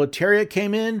proletariat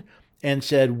came in and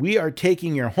said, we are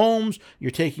taking your homes,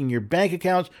 you're taking your bank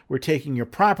accounts, we're taking your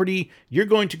property, you're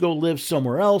going to go live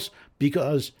somewhere else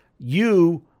because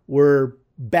you were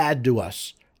bad to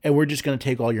us, and we're just going to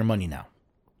take all your money now.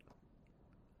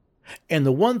 And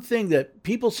the one thing that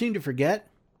people seem to forget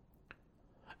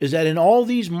is that in all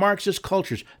these Marxist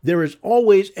cultures, there is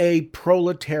always a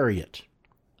proletariat.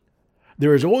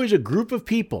 There is always a group of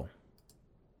people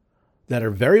that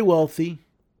are very wealthy,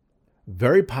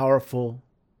 very powerful.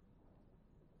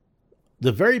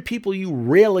 The very people you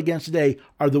rail against today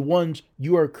are the ones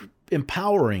you are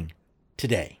empowering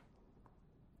today.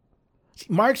 See,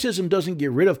 Marxism doesn't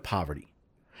get rid of poverty.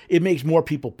 It makes more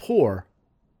people poor.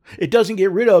 It doesn't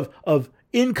get rid of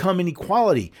income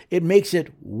inequality. It makes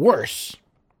it worse.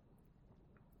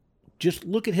 Just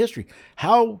look at history.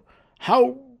 How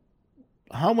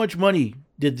much money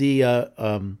did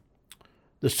the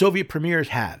Soviet premiers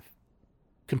have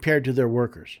compared to their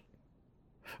workers?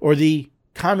 Or the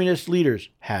communist leaders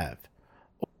have?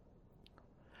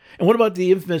 And what about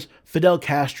the infamous Fidel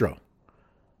Castro?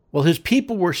 Well, his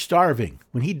people were starving.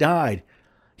 When he died,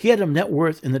 he had a net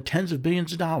worth in the tens of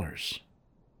billions of dollars.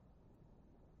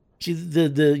 See,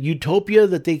 the utopia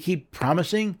that they keep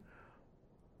promising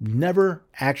never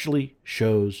actually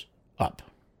shows up.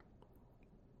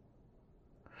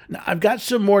 Now, I've got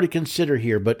some more to consider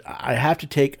here, but I have to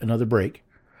take another break.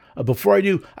 Before I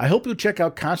do, I hope you'll check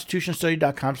out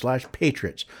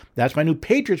constitutionstudy.com/patriots. That's my new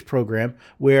Patriots program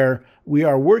where we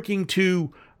are working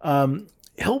to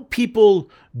help people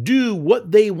do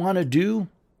what they want to do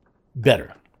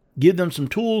better. Give them some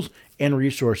tools and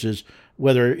resources,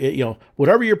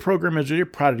 whatever your program is or your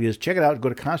product is, check it out. Go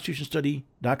to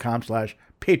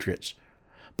constitutionstudy.com/patriots.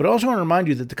 But I also want to remind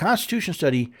you that the Constitution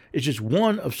Study is just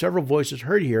one of several voices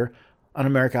heard here on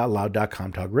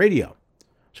AmericaOutloud.com Talk Radio.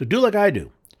 So do like I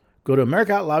do. Go to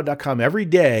AmericaOutloud.com every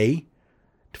day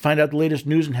to find out the latest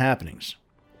news and happenings.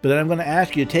 But then I'm going to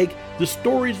ask you to take the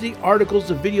stories, the articles,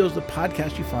 the videos, the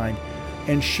podcasts you find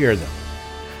and share them.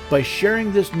 By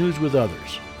sharing this news with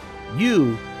others,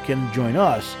 you can join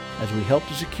us as we help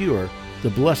to secure the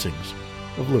blessings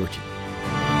of liberty.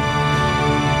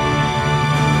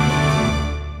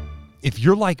 If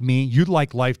you're like me, you'd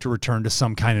like life to return to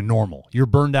some kind of normal. You're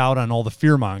burned out on all the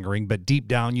fear-mongering, but deep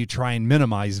down you try and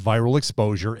minimize viral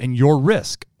exposure and your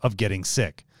risk of getting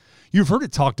sick. You've heard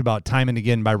it talked about time and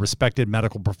again by respected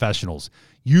medical professionals.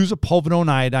 Use a povidone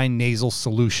iodine nasal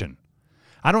solution.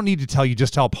 I don't need to tell you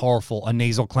just how powerful a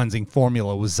nasal cleansing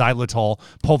formula with xylitol,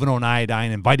 povidone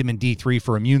iodine, and vitamin D3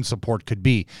 for immune support could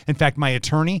be. In fact, my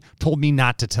attorney told me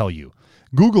not to tell you.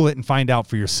 Google it and find out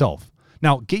for yourself.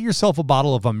 Now, get yourself a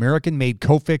bottle of American-made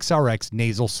Cofix RX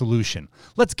nasal solution.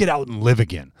 Let's get out and live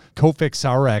again.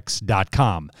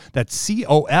 CofixRx.com. That's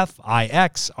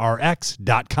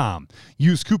COFIXRX.com.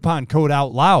 Use coupon code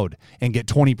OUTLOUD and get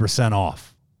 20%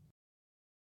 off.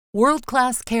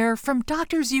 World-class care from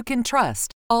doctors you can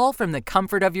trust, all from the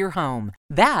comfort of your home.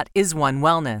 That is One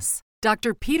Wellness.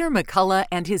 Dr. Peter McCullough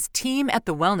and his team at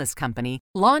The Wellness Company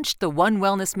launched the One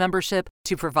Wellness membership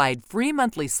to provide free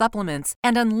monthly supplements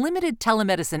and unlimited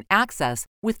telemedicine access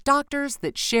with doctors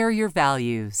that share your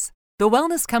values. The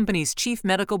Wellness Company's Chief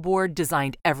Medical Board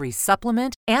designed every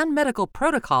supplement and medical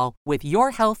protocol with your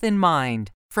health in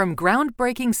mind. From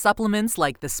groundbreaking supplements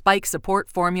like the Spike Support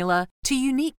Formula to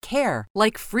unique care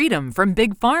like Freedom from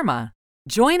Big Pharma.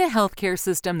 Join a healthcare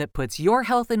system that puts your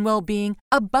health and well-being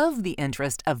above the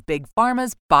interest of Big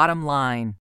Pharma's bottom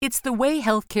line. It's the way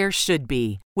healthcare should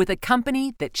be, with a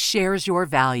company that shares your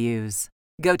values.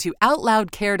 Go to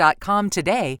OutLoudCare.com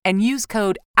today and use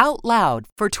code OUTLOUD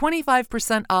for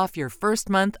 25% off your first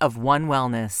month of One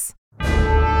Wellness.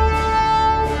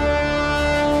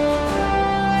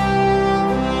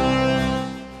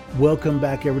 Welcome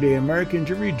back, everyday Americans.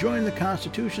 You rejoin the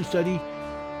Constitution Study,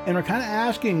 and we're kind of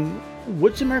asking,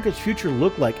 what's America's future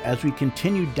look like as we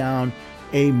continue down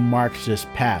a Marxist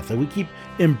path? And we keep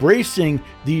embracing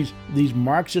these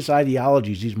Marxist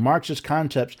ideologies, these Marxist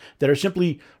concepts that are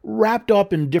simply wrapped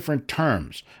up in different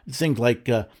terms. Things like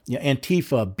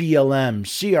Antifa, BLM,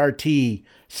 CRT,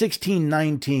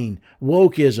 1619,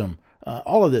 wokeism,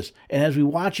 all of this. And as we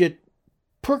watch it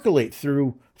percolate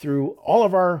through all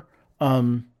of our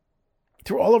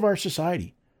through all of our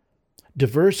society.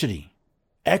 Diversity,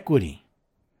 equity.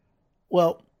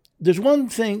 Well, there's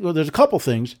a couple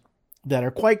things that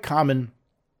are quite common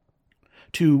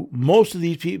to most of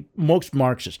these people, most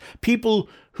Marxists, people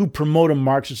who promote a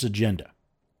Marxist agenda.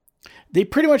 They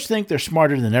pretty much think they're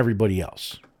smarter than everybody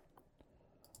else.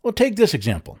 Well, take this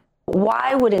example.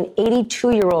 Why would an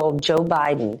 82-year-old Joe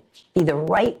Biden be the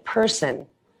right person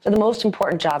for the most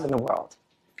important job in the world?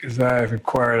 Because I've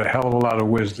acquired a hell of a lot of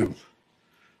wisdom.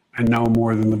 I know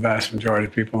more than the vast majority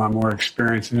of people. I'm more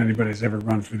experienced than anybody that's ever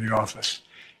run for the office.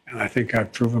 And I think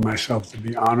I've proven myself to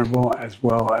be honorable as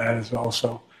well as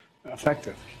also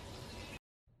effective.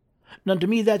 Now, to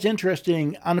me, that's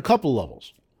interesting on a couple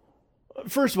levels.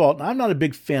 First of all, I'm not a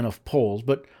big fan of polls,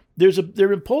 but there have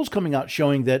been polls coming out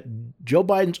showing that Joe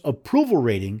Biden's approval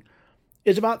rating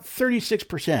is about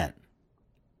 36%,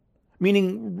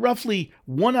 meaning roughly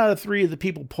 1 out of 3 of the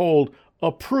people polled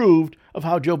approved of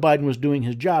how Joe Biden was doing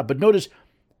his job. But notice,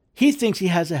 he thinks he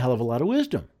has a hell of a lot of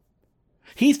wisdom.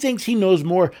 He thinks he knows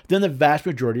more than the vast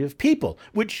majority of people,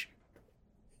 which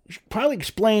probably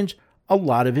explains a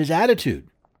lot of his attitude.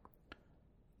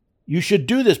 You should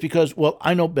do this because, well,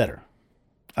 I know better.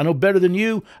 I know better than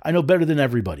you. I know better than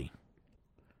everybody.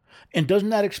 And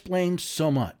doesn't that explain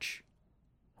so much?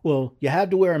 Well, you have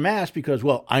to wear a mask because,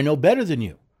 well, I know better than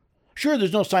you. Sure,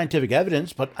 there's no scientific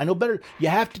evidence, but I know better. You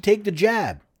have to take the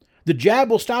jab. The jab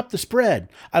will stop the spread.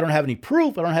 I don't have any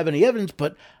proof. I don't have any evidence,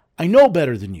 but I know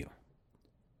better than you.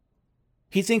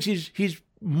 He thinks he's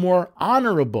more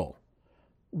honorable.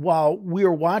 While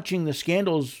we're watching the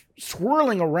scandals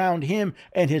swirling around him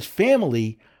and his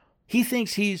family, he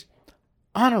thinks he's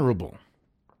honorable.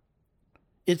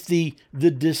 It's the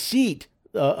deceit,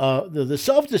 the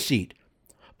self-deceit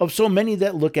of so many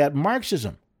that look at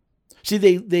Marxism.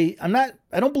 See,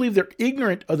 I don't believe they're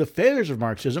ignorant of the failures of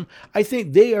Marxism. I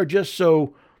think they are just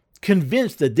so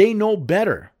convinced that they know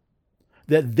better,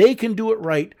 that they can do it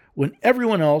right when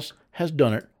everyone else has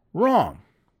done it wrong.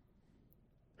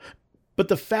 But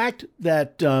the fact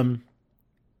that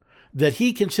that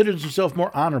he considers himself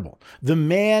more honorable, the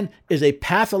man is a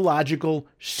pathological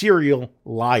serial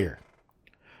liar.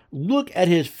 Look at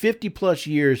his 50 plus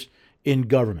years in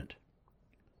government.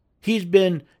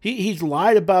 He's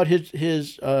lied about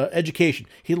his education.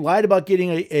 He lied about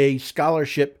getting a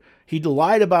scholarship. He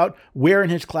lied about where in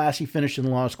his class he finished in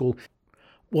law school.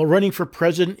 While running for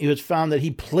president, it was found that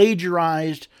he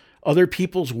plagiarized other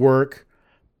people's work.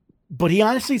 But he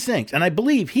honestly thinks, and I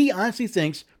believe he honestly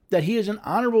thinks, that he is an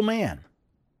honorable man.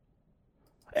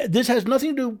 This has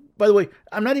nothing to do, by the way,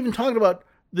 I'm not even talking about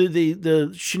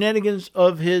the shenanigans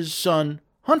of his son,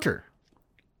 Hunter.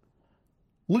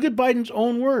 Look at Biden's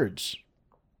own words.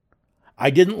 I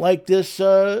didn't like this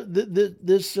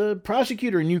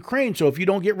prosecutor in Ukraine, so if you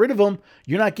don't get rid of him,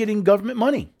 you're not getting government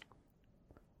money.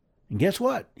 And guess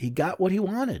what? He got what he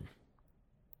wanted.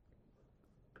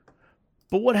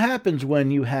 But what happens when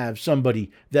you have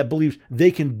somebody that believes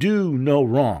they can do no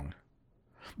wrong,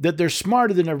 that they're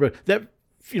smarter than everybody, that,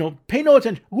 pay no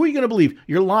attention? Who are you going to believe?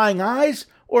 Your lying eyes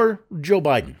or Joe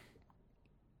Biden?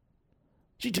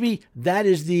 See, to me, that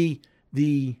is the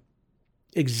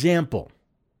example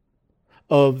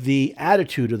of the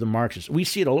attitude of the Marxists. We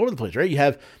see it all over the place,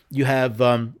 right? You have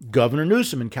Governor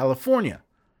Newsom in California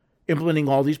implementing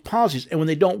all these policies. And when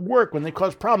they don't work, when they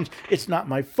cause problems, it's not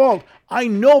my fault. I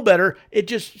know better. It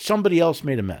just somebody else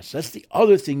made a mess. That's the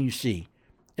other thing you see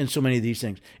in so many of these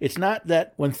things. It's not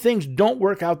that when things don't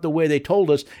work out the way they told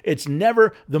us, it's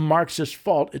never the Marxist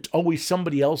fault. It's always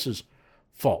somebody else's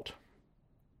fault.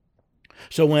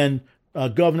 So when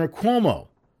Governor Cuomo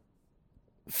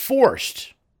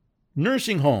forced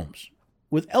nursing homes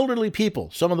with elderly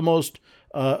people, some of the most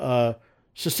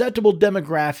susceptible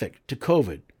demographic to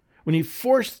COVID, when he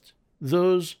forced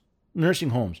those nursing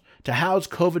homes to house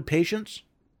COVID patients,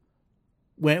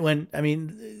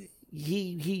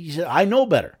 he said, I know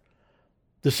better.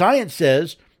 The science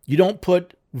says you don't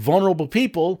put vulnerable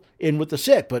people in with the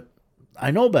sick, but I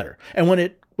know better. And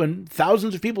when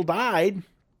thousands of people died,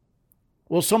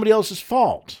 well, somebody else's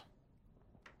fault.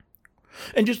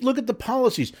 And just look at the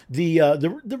policies,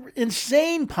 the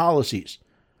insane policies,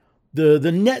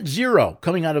 the net zero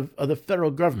coming out of the federal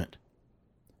government,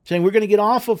 saying we're going to get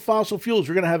off of fossil fuels,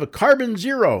 we're going to have a carbon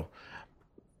zero,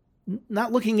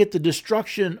 not looking at the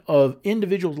destruction of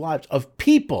individual lives, of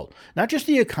people, not just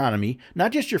the economy,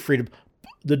 not just your freedom,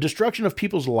 the destruction of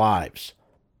people's lives.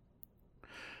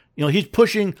 He's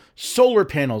pushing solar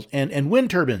panels and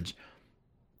wind turbines,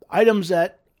 items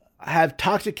that have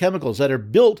toxic chemicals that are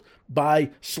built by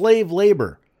slave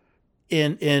labor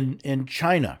in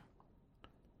China,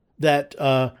 that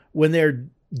when they're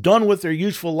done with their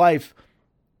useful life,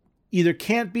 either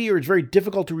can't be or it's very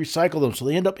difficult to recycle them, so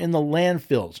they end up in the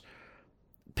landfills,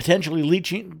 potentially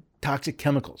leaching toxic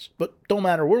chemicals. But don't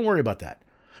matter, we don't worry about that.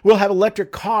 We'll have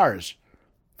electric cars,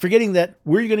 forgetting that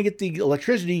where are you going to get the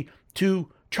electricity to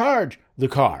charge the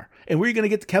car? And where are you going to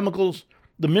get the chemicals,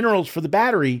 the minerals for the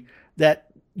battery that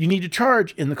you need to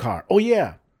charge in the car? Oh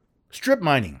yeah, strip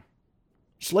mining,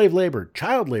 slave labor,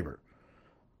 child labor.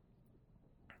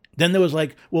 Then there was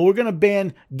like, well, we're going to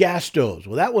ban gas stoves.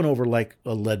 Well, that went over like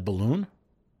a lead balloon.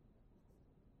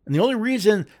 And the only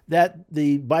reason that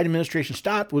the Biden administration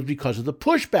stopped was because of the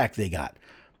pushback they got.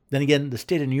 Then again, the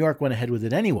state of New York went ahead with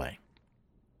it anyway.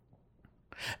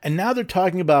 And now they're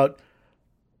talking about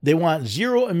they want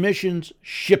zero emissions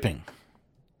shipping.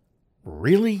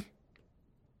 Really?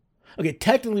 Okay,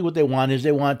 technically what they want is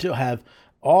they want to have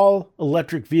all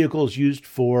electric vehicles used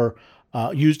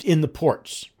in the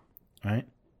ports, right?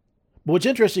 But what's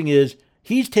interesting is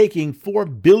he's taking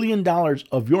 $4 billion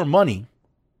of your money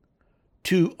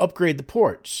to upgrade the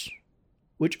ports,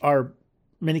 which are in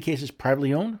many cases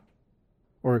privately owned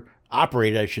or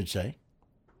operated, I should say.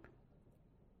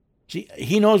 See,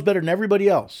 he knows better than everybody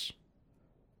else.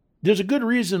 There's a good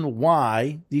reason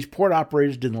why these port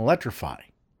operators didn't electrify.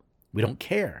 We don't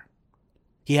care.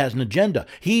 He has an agenda.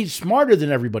 He's smarter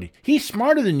than everybody. He's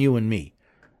smarter than you and me.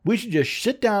 We should just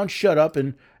sit down, shut up,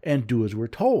 and do as we're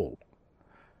told.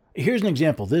 Here's an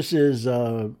example. This is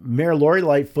Mayor Lori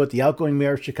Lightfoot, the outgoing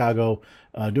mayor of Chicago,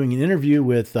 doing an interview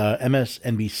with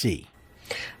MSNBC.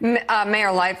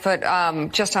 Mayor Lightfoot,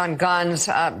 just on guns,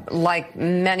 like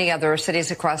many other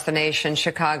cities across the nation,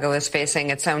 Chicago is facing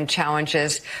its own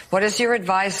challenges. What is your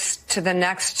advice to the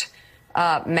next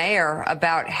mayor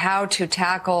about how to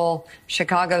tackle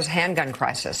Chicago's handgun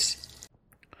crisis?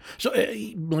 So let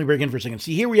me break in for a second.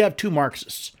 See, here we have two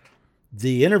Marxists,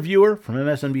 the interviewer from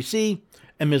MSNBC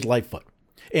and Ms. Lightfoot.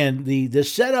 And the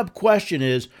setup question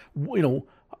is,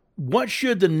 what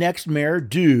should the next mayor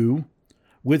do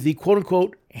with the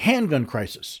quote-unquote handgun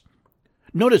crisis?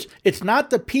 Notice, it's not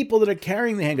the people that are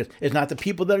carrying the handguns. It's not the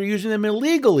people that are using them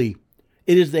illegally.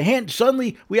 It is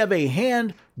suddenly we have a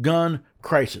handgun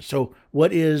crisis. So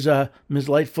what is Ms.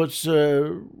 Lightfoot's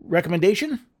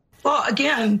recommendation? Well,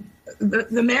 again,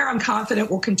 the mayor, I'm confident,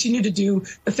 will continue to do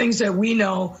the things that we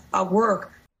know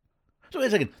work. So wait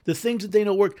a second. The things that they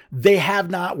know work, they have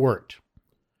not worked.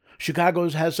 Chicago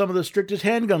has some of the strictest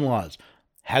handgun laws.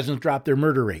 Hasn't dropped their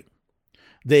murder rate.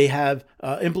 They have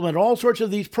implemented all sorts of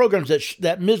these programs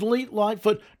that Ms.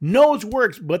 Lightfoot knows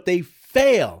works, but they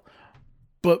fail.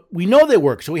 But we know they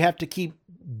work, so we have to keep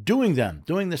doing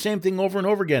the same thing over and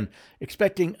over again,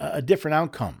 expecting a different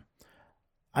outcome.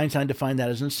 Einstein defined that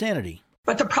as insanity.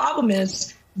 But the problem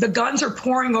is the guns are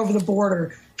pouring over the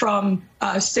border from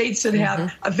states that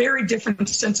have a very different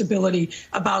sensibility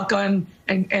about gun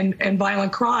and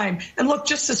violent crime. And look,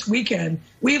 just this weekend,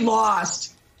 we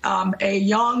lost a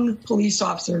young police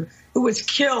officer who was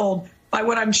killed by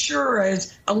what I'm sure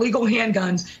is illegal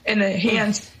handguns in the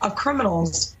hands of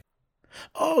criminals.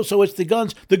 Oh, so it's the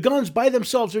guns. The guns by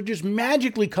themselves are just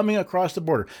magically coming across the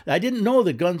border. I didn't know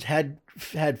that guns had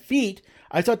feet.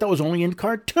 I thought that was only in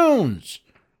cartoons.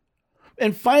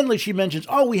 And finally, she mentions,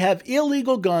 we have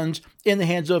illegal guns in the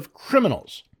hands of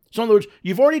criminals. So in other words,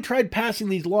 you've already tried passing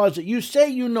these laws that you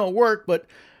say work, but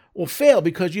will fail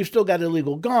because you've still got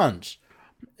illegal guns.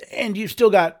 And you've still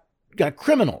got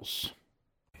criminals.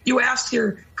 You asked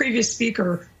your previous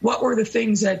speaker what were the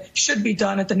things that should be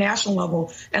done at the national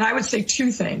level, and I would say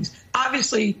two things.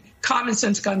 Obviously, common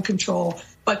sense gun control,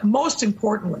 but most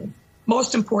importantly,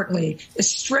 is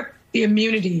strip the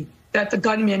immunity that the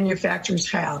gun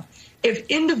manufacturers have. If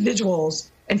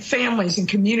individuals and families and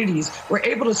communities were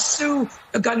able to sue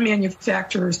the gun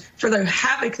manufacturers for the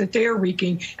havoc that they are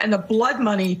wreaking and the blood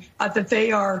money that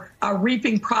they are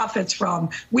reaping profits from,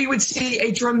 we would see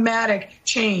a dramatic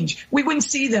change. We wouldn't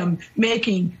see them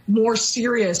making more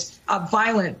serious,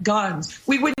 violent guns.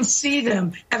 We wouldn't see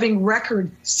them having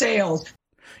record sales.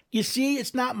 You see,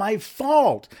 it's not my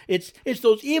fault. It's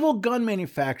those evil gun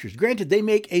manufacturers. Granted, they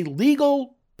make a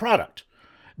legal product.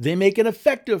 They make an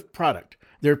effective product.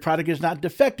 Their product is not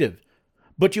defective.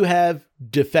 But you have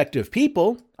defective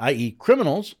people, i.e.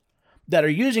 criminals, that are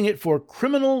using it for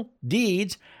criminal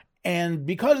deeds. And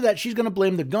because of that, she's going to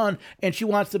blame the gun, and she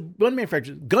wants the gun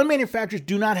manufacturers. Gun manufacturers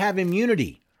do not have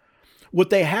immunity. What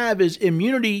they have is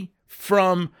immunity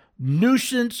from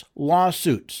nuisance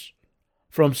lawsuits,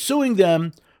 from suing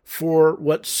them for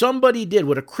what somebody did,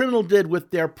 what a criminal did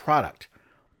with their product.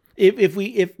 If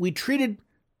we treated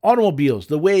automobiles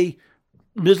the way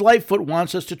Ms. Lightfoot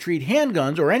wants us to treat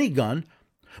handguns or any gun,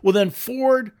 well then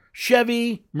Ford,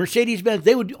 Chevy, Mercedes-Benz,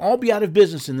 they would all be out of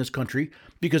business in this country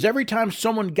because every time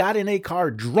someone got in a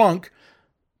car drunk,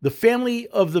 the family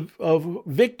of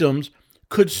victims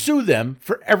could sue them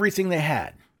for everything they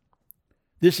had.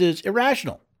 This is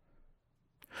irrational.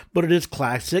 But it is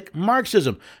classic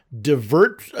Marxism.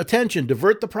 Divert attention,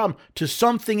 divert the problem to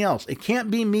something else. It can't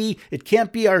be me. It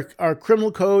can't be our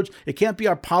criminal codes. It can't be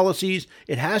our policies.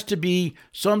 It has to be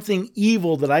something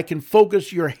evil that I can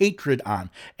focus your hatred on.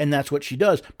 And that's what she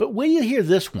does. But when you hear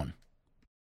this one,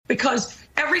 because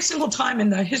every single time in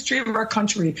the history of our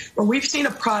country where we've seen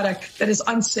a product that is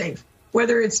unsafe,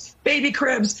 whether it's baby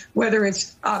cribs, whether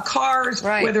it's cars,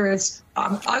 right, whether it's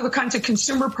other kinds of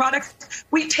consumer products,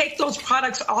 we take those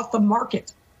products off the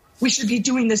market. We should be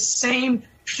doing the same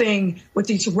thing with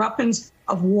these weapons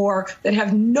of war that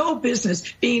have no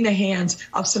business being in the hands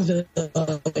of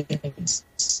civilians.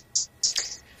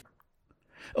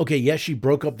 Okay, yes, she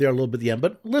broke up there a little bit at the end,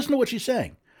 but listen to what she's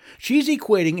saying. She's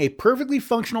equating a perfectly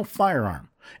functional firearm,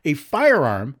 a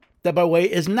firearm that, by the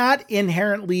way, is not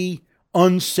inherently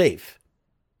unsafe.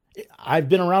 I've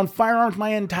been around firearms my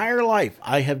entire life.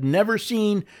 I have never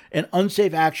seen an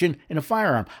unsafe action in a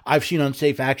firearm. I've seen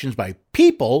unsafe actions by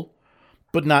people,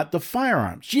 but not the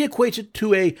firearms. She equates it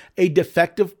to a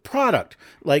defective product,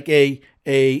 like a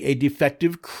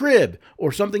defective crib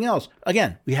or something else.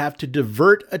 Again, we have to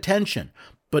divert attention.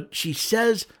 But she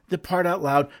says the part out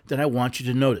loud that I want you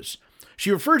to notice. She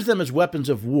refers to them as weapons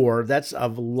of war. That's a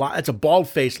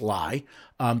bald-faced lie.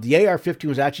 The AR-15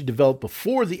 was actually developed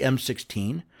before the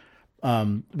M16.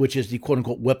 Which is the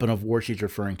quote-unquote weapon of war she's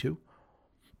referring to.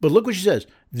 But look what she says.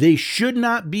 They should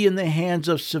not be in the hands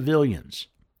of civilians.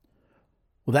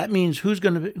 Well, that means who are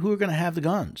going to have the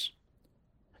guns?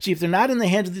 See, if they're not in the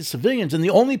hands of the civilians, then the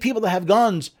only people that have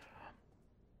guns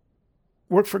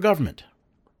work for government.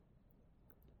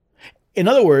 In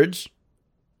other words,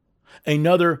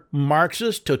 another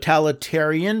Marxist,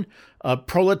 totalitarian,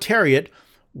 proletariat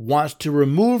wants to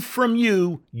remove from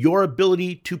you your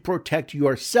ability to protect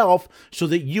yourself so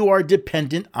that you are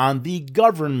dependent on the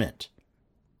government.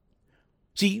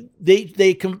 See,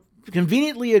 they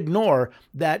conveniently ignore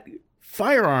that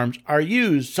firearms are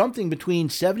used something between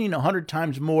 70 and 100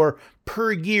 times more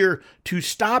per year to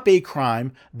stop a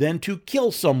crime than to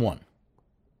kill someone.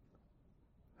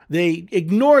 They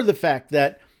ignore the fact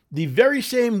that the very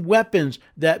same weapons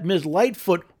that Ms.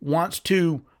 Lightfoot wants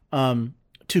to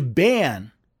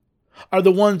ban are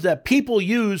the ones that people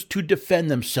use to defend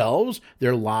themselves,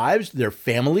 their lives, their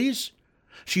families.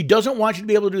 She doesn't want you to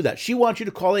be able to do that. She wants you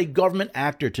to call a government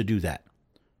actor to do that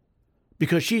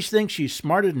because she thinks she's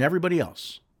smarter than everybody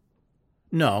else.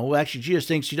 No, actually, she just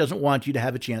thinks she doesn't want you to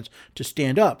have a chance to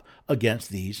stand up against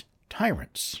these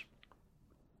tyrants.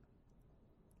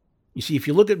 You see, if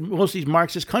you look at most of these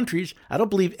Marxist countries, I don't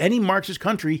believe any Marxist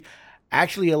country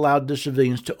actually allowed the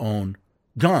civilians to own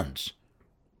guns.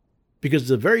 Because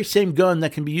the very same gun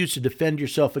that can be used to defend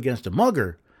yourself against a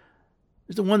mugger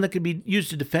is the one that can be used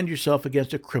to defend yourself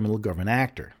against a criminal government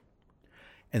actor.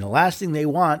 And the last thing they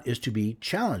want is to be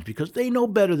challenged because they know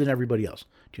better than everybody else.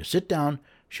 Just sit down,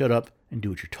 shut up, and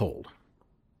do what you're told.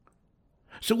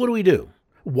 So what do we do?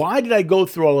 Why did I go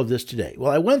through all of this today?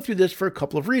 Well, I went through this for a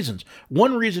couple of reasons.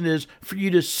 One reason is for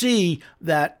you to see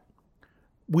that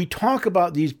we talk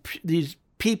about these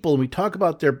people and we talk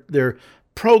about their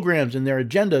programs and their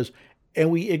agendas, and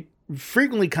we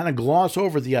frequently kind of gloss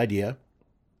over the idea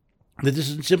that this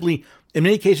is simply, in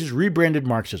many cases, rebranded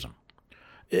Marxism.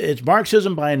 It's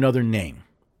Marxism by another name.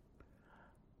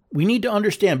 We need to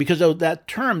understand, because of that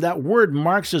term, that word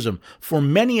Marxism, for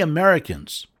many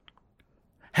Americans,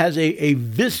 has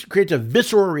creates a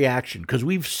visceral reaction, because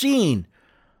we've seen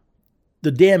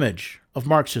the damage of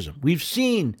Marxism. We've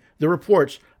seen the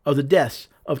reports of the deaths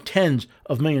of tens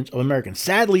of millions of Americans.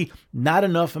 Sadly, not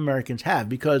enough Americans have,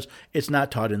 because it's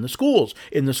not taught in the schools.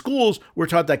 In the schools, we're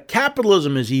taught that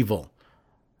capitalism is evil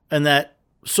and that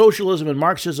socialism and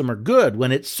Marxism are good,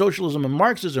 when it's socialism and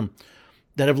Marxism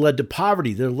that have led to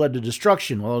poverty, that have led to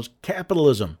destruction, while it's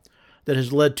capitalism that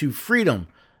has led to freedom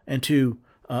and to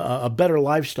a better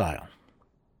lifestyle.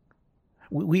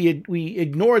 We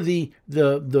ignore the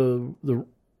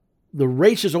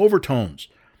racist overtones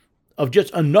of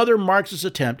just another Marxist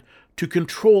attempt to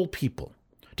control people,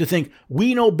 to think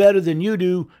we know better than you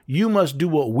do, you must do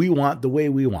what we want the way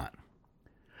we want.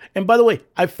 And by the way,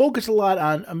 I focus a lot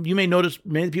on, you may notice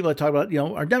many of the people I talk about,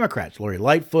 are Democrats, Lori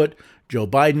Lightfoot, Joe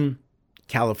Biden,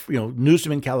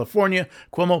 Newsom in California,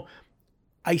 Cuomo.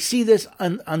 I see this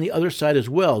on the other side as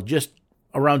well, just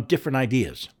around different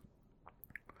ideas.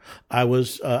 I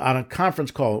was on a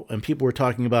conference call and people were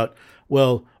talking about,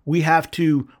 well, we have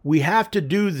to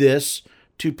do this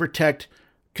to protect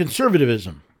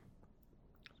conservatism.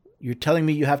 You're telling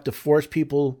me you have to force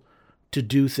people to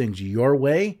do things your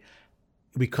way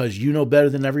because you know better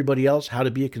than everybody else how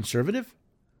to be a conservative?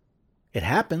 It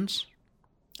happens.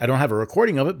 I don't have a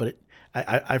recording of it, but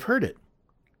I've heard it.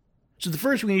 So the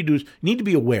first thing we need to do is you need to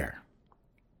be aware.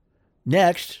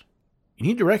 Next, you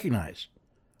need to recognize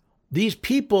these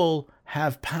people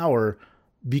have power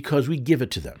because we give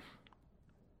it to them.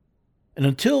 And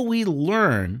until we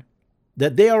learn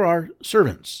that they are our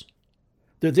servants,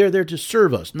 that they're there to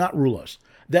serve us, not rule us,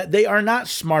 that they are not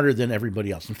smarter than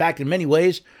everybody else. In fact, in many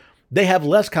ways, they have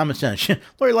less common sense.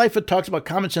 Lori Lightfoot talks about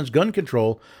common sense gun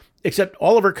control, except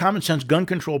all of her common sense gun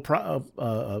control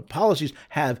policies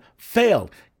have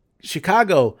failed.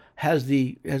 Chicago has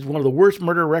one of the worst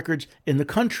murder records in the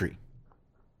country.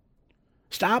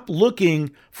 Stop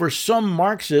looking for some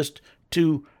Marxist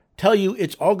to tell you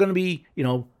it's all going to be,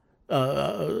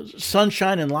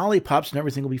 sunshine and lollipops and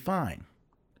everything will be fine.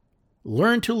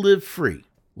 Learn to live free.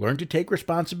 Learn to take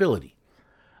responsibility.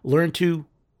 Learn to,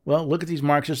 look at these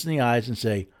Marxists in the eyes and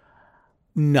say,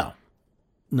 no,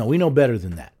 we know better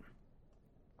than that.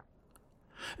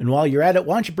 And while you're at it,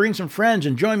 why don't you bring some friends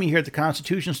and join me here at the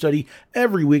Constitution Study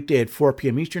every weekday at 4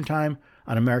 p.m. Eastern Time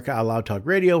on America Out Loud Talk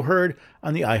Radio, heard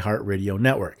on the iHeartRadio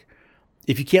network.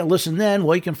 If you can't listen then,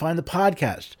 you can find the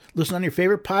podcast. Listen on your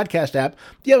favorite podcast app.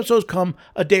 The episodes come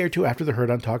a day or two after they're heard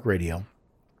on Talk Radio.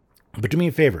 But do me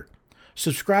a favor.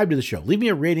 Subscribe to the show. Leave me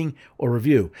a rating or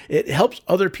review. It helps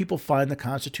other people find the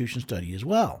Constitution Study as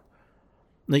well.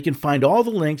 And you can find all the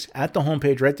links at the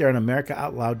homepage right there on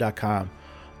AmericaOutloud.com.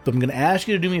 But I'm going to ask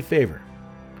you to do me a favor.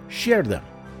 Share them.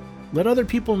 Let other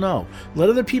people know. Let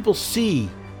other people see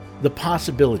the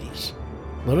possibilities.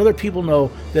 Let other people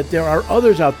know that there are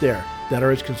others out there that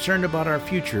are as concerned about our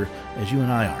future as you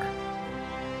and I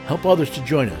are. Help others to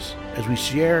join us as we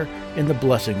share in the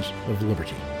blessings of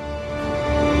liberty.